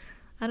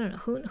 I don't know,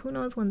 who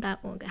knows when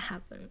that will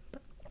happen,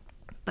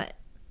 but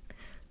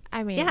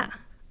I mean, yeah,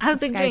 I have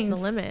big dreams. The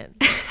limit.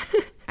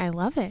 I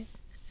love it.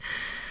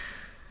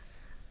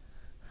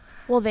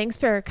 Well, thanks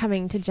for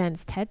coming to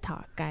Jen's TED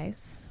Talk,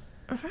 guys.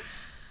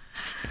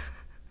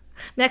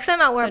 Next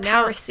time I'll wear a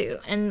power suit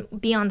and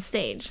be on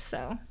stage,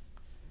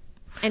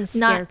 and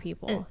scare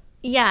people.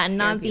 Yeah, and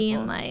not be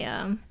in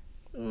my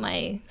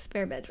my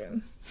spare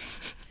bedroom.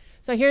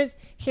 So here's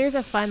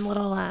a fun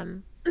little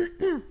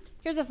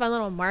here's a fun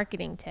little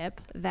marketing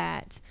tip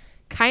that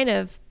kind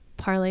of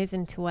parlays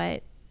into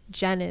what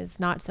Jen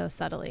is not so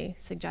subtly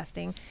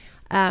suggesting.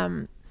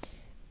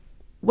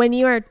 When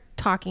you are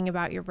talking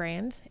about your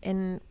brand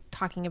and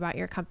talking about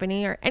your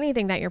company or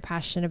anything that you're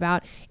passionate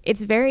about,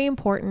 it's very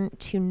important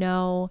to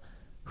know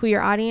who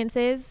your audience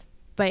is,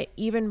 but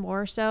even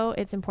more so,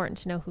 it's important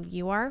to know who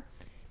you are,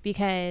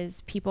 because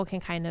people can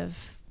kind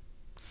of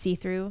see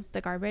through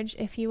the garbage,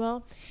 if you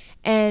will.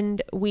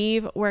 And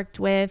we've worked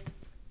with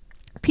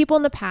people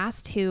in the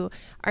past who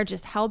are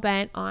just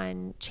hell-bent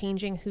on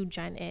changing who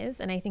Jen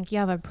is. And I think you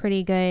have a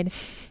pretty good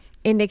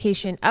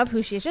indication of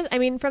who she is. Just, I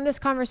mean, from this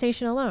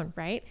conversation alone,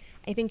 right?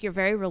 I think you're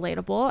very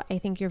relatable. I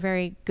think you're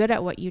very good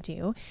at what you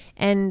do.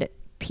 And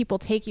people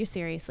take you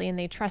seriously and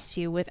they trust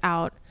you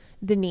without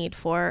the need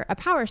for a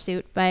power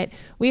suit. But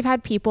we've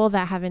had people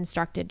that have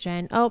instructed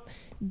Jen, oh,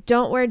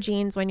 don't wear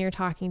jeans when you're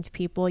talking to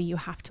people. You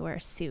have to wear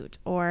a suit.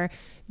 Or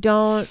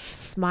don't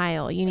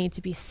smile. You need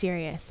to be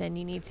serious, and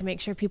you need to make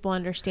sure people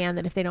understand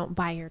that if they don't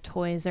buy your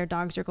toys, their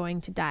dogs are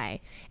going to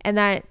die. And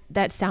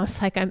that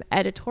sounds like I'm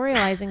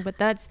editorializing, but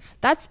that's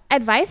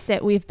advice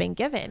that we've been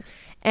given.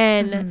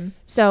 And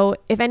so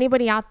if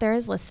anybody out there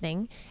is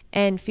listening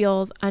and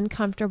feels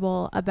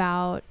uncomfortable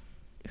about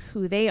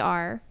who they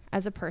are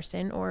as a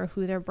person or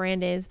who their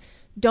brand is,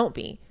 don't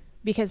be.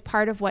 Because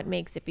part of what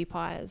makes Zippy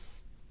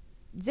Paws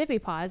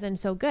and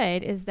so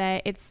good is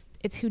that it's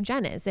who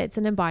Jen is. It's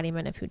an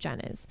embodiment of who Jen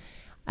is.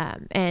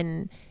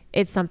 And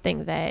it's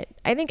something that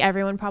I think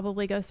everyone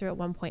probably goes through at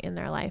one point in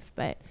their life,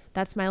 but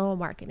that's my little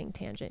marketing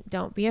tangent.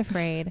 Don't be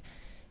afraid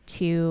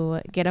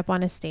to get up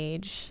on a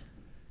stage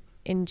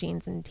in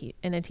jeans and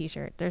in a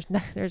t-shirt. There's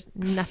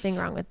nothing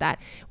wrong with that.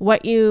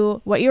 What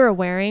you are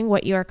wearing,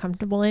 what you are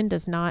comfortable in,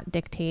 does not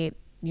dictate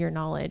your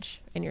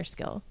knowledge and your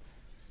skill.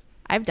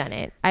 I've done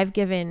it. I've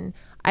given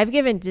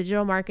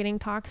digital marketing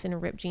talks in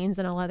ripped jeans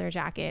and a leather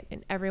jacket,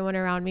 and everyone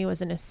around me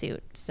was in a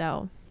suit.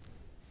 So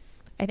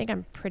I think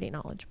I'm pretty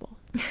knowledgeable.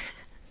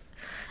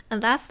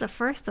 And that's the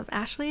first of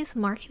Ashley's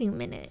marketing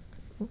minute.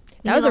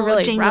 That was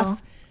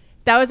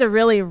a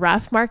really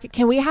rough market.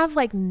 Can we have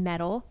like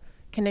metal?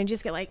 Can I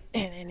just get like,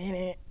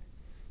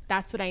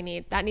 that's what I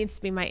need. That needs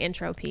to be my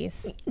intro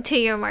piece. To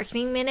your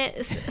marketing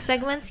minute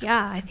segments?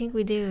 Yeah, I think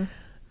we do.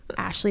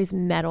 Ashley's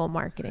metal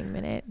marketing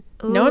minute.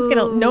 Ooh. No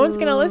one's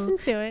gonna listen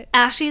to it.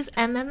 Ashley's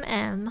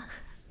MMM.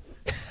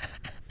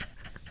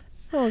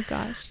 Oh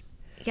gosh.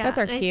 Yeah, that's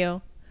our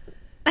cue.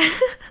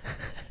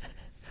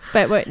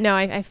 But no,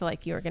 I feel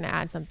like you were gonna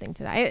add something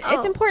to that.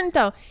 It's important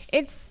though.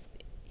 It's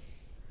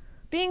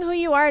being who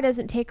you are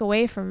doesn't take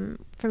away from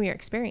your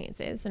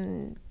experiences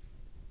and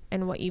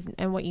what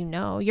you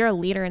know. You're a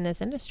leader in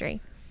this industry.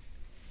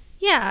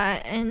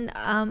 Yeah, and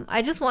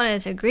I just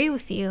wanted to agree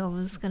with you. I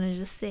was going to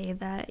just say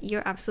that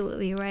you're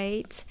absolutely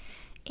right.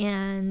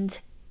 And,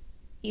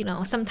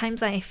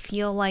 sometimes I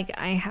feel like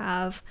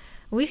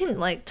we can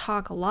like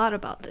talk a lot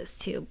about this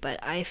too, but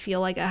I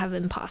feel like I have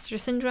imposter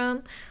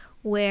syndrome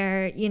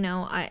where,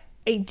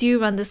 I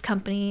do run this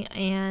company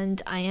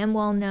and I am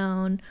well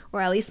known, or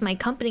at least my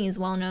company is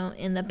well known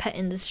in the pet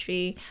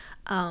industry.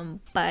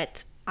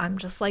 But I'm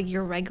just like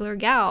your regular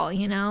gal,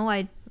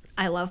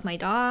 I love my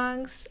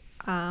dogs.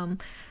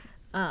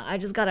 I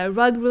just got a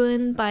rug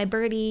ruined by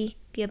Birdie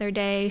the other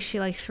day. She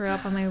like threw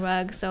up on my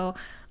rug. So,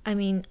 I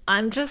mean,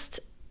 I'm just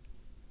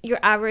your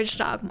average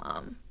dog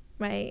mom,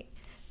 right?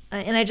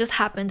 And I just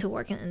happen to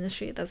work in the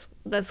industry.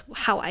 That's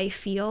how I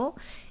feel.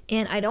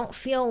 And I don't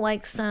feel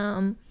like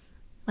some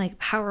like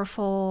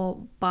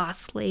powerful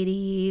boss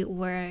lady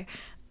where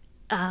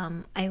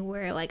I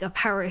wear like a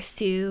power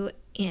suit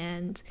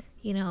and,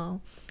 you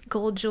know,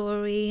 gold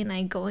jewelry, and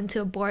I go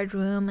into a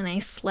boardroom and I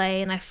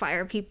slay and I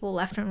fire people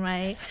left and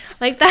right.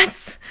 Like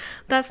that's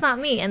not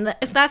me. And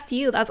if that's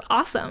you, that's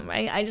awesome,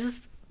 right?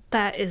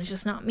 That is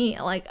just not me.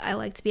 Like I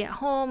like to be at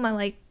home. I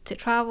like to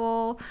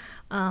travel.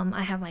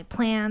 I have my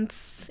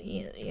plants.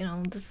 You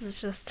know, this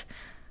is just.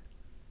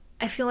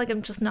 I feel like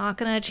I'm just not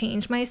gonna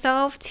change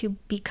myself to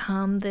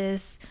become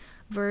this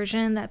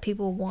version that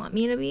people want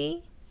me to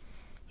be.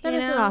 That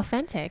isn't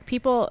authentic.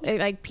 People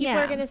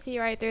are gonna see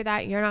right through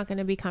that. You're not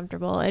gonna be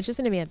comfortable. It's just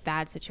gonna be a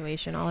bad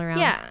situation all around.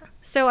 Yeah.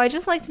 So I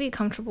just like to be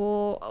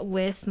comfortable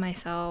with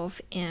myself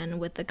and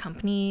with the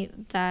company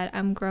that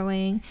I'm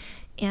growing.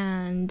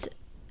 And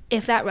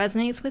if that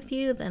resonates with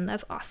you, then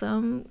that's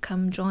awesome.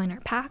 Come join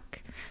our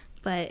pack.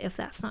 But if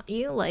that's not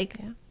you, like,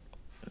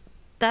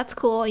 that's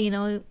cool. You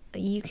know,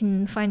 you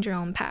can find your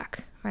own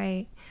pack,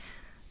 right?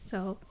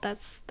 So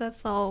that's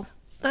all.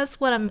 That's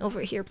what I'm over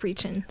here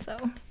preaching. So.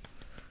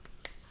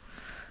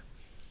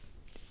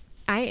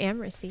 I am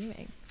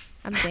receiving.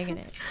 I'm digging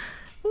it.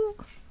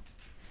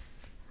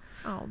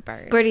 Oh,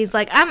 Bird. Birdie's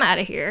like, I'm out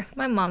of here.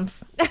 My mom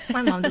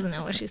doesn't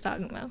know what she's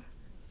talking about.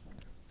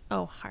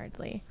 Oh,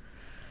 hardly.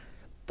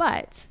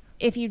 But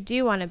if you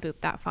do want to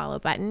boop that follow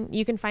button,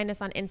 you can find us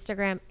on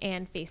Instagram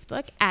and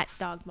Facebook at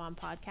Dog Mom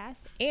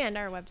Podcast, and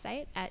our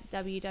website at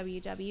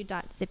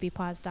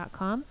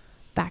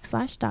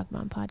www.zippypaws.com/Dog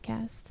Mom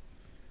Podcast.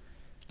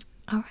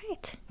 All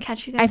right.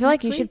 Catch you guys. I feel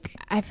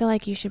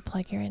like you should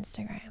plug your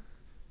Instagram.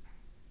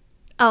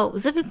 Oh,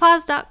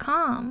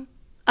 zippypaws.com.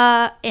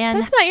 And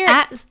that's not your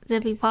at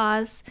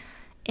zippypaws.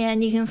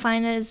 And you can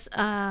find us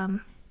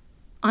on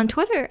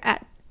Twitter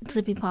at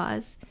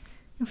zippypaws.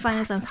 You can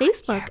find us on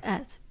Facebook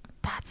at.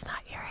 That's not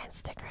your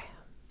Instagram.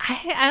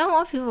 I don't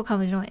want people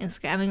coming to my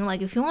Instagram. I mean,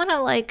 like, if you want to,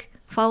 like,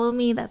 follow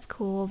me, that's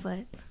cool,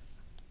 but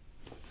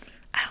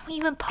I don't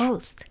even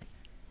post.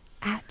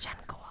 At Jen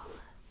Koala.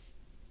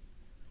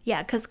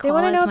 Yeah, because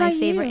koala is my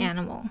favorite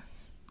animal.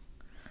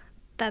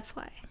 That's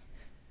why.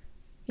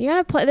 You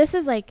gotta play. This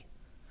is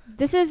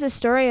a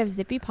story of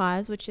Zippy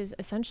Paws, which is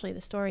essentially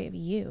the story of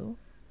you.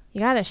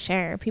 You gotta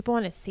share. People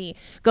want to see.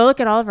 Go look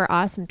at all of her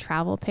awesome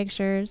travel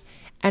pictures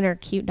and her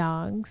cute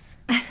dogs.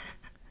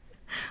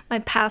 My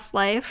past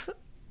life.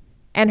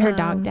 And her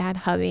dog dad,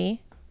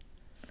 hubby.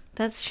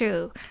 That's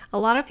true. A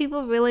lot of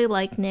people really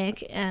like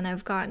Nick, and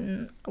I've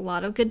gotten a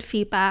lot of good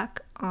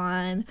feedback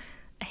on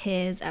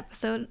his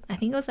episode. I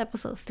think it was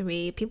episode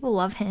 3. People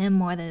love him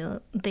more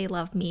than they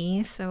love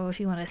me. So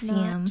if you want to see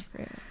him.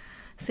 True.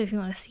 So if you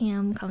want to see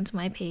him, come to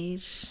my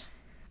page.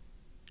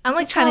 I'm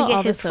like trying to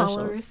get his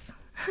followers.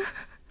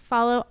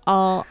 Follow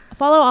all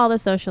the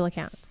social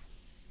accounts.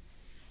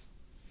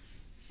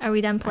 Are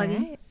we done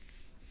plugging? Right.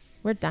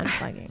 We're done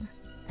plugging.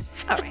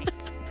 All right.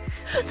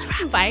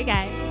 Bye,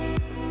 guys.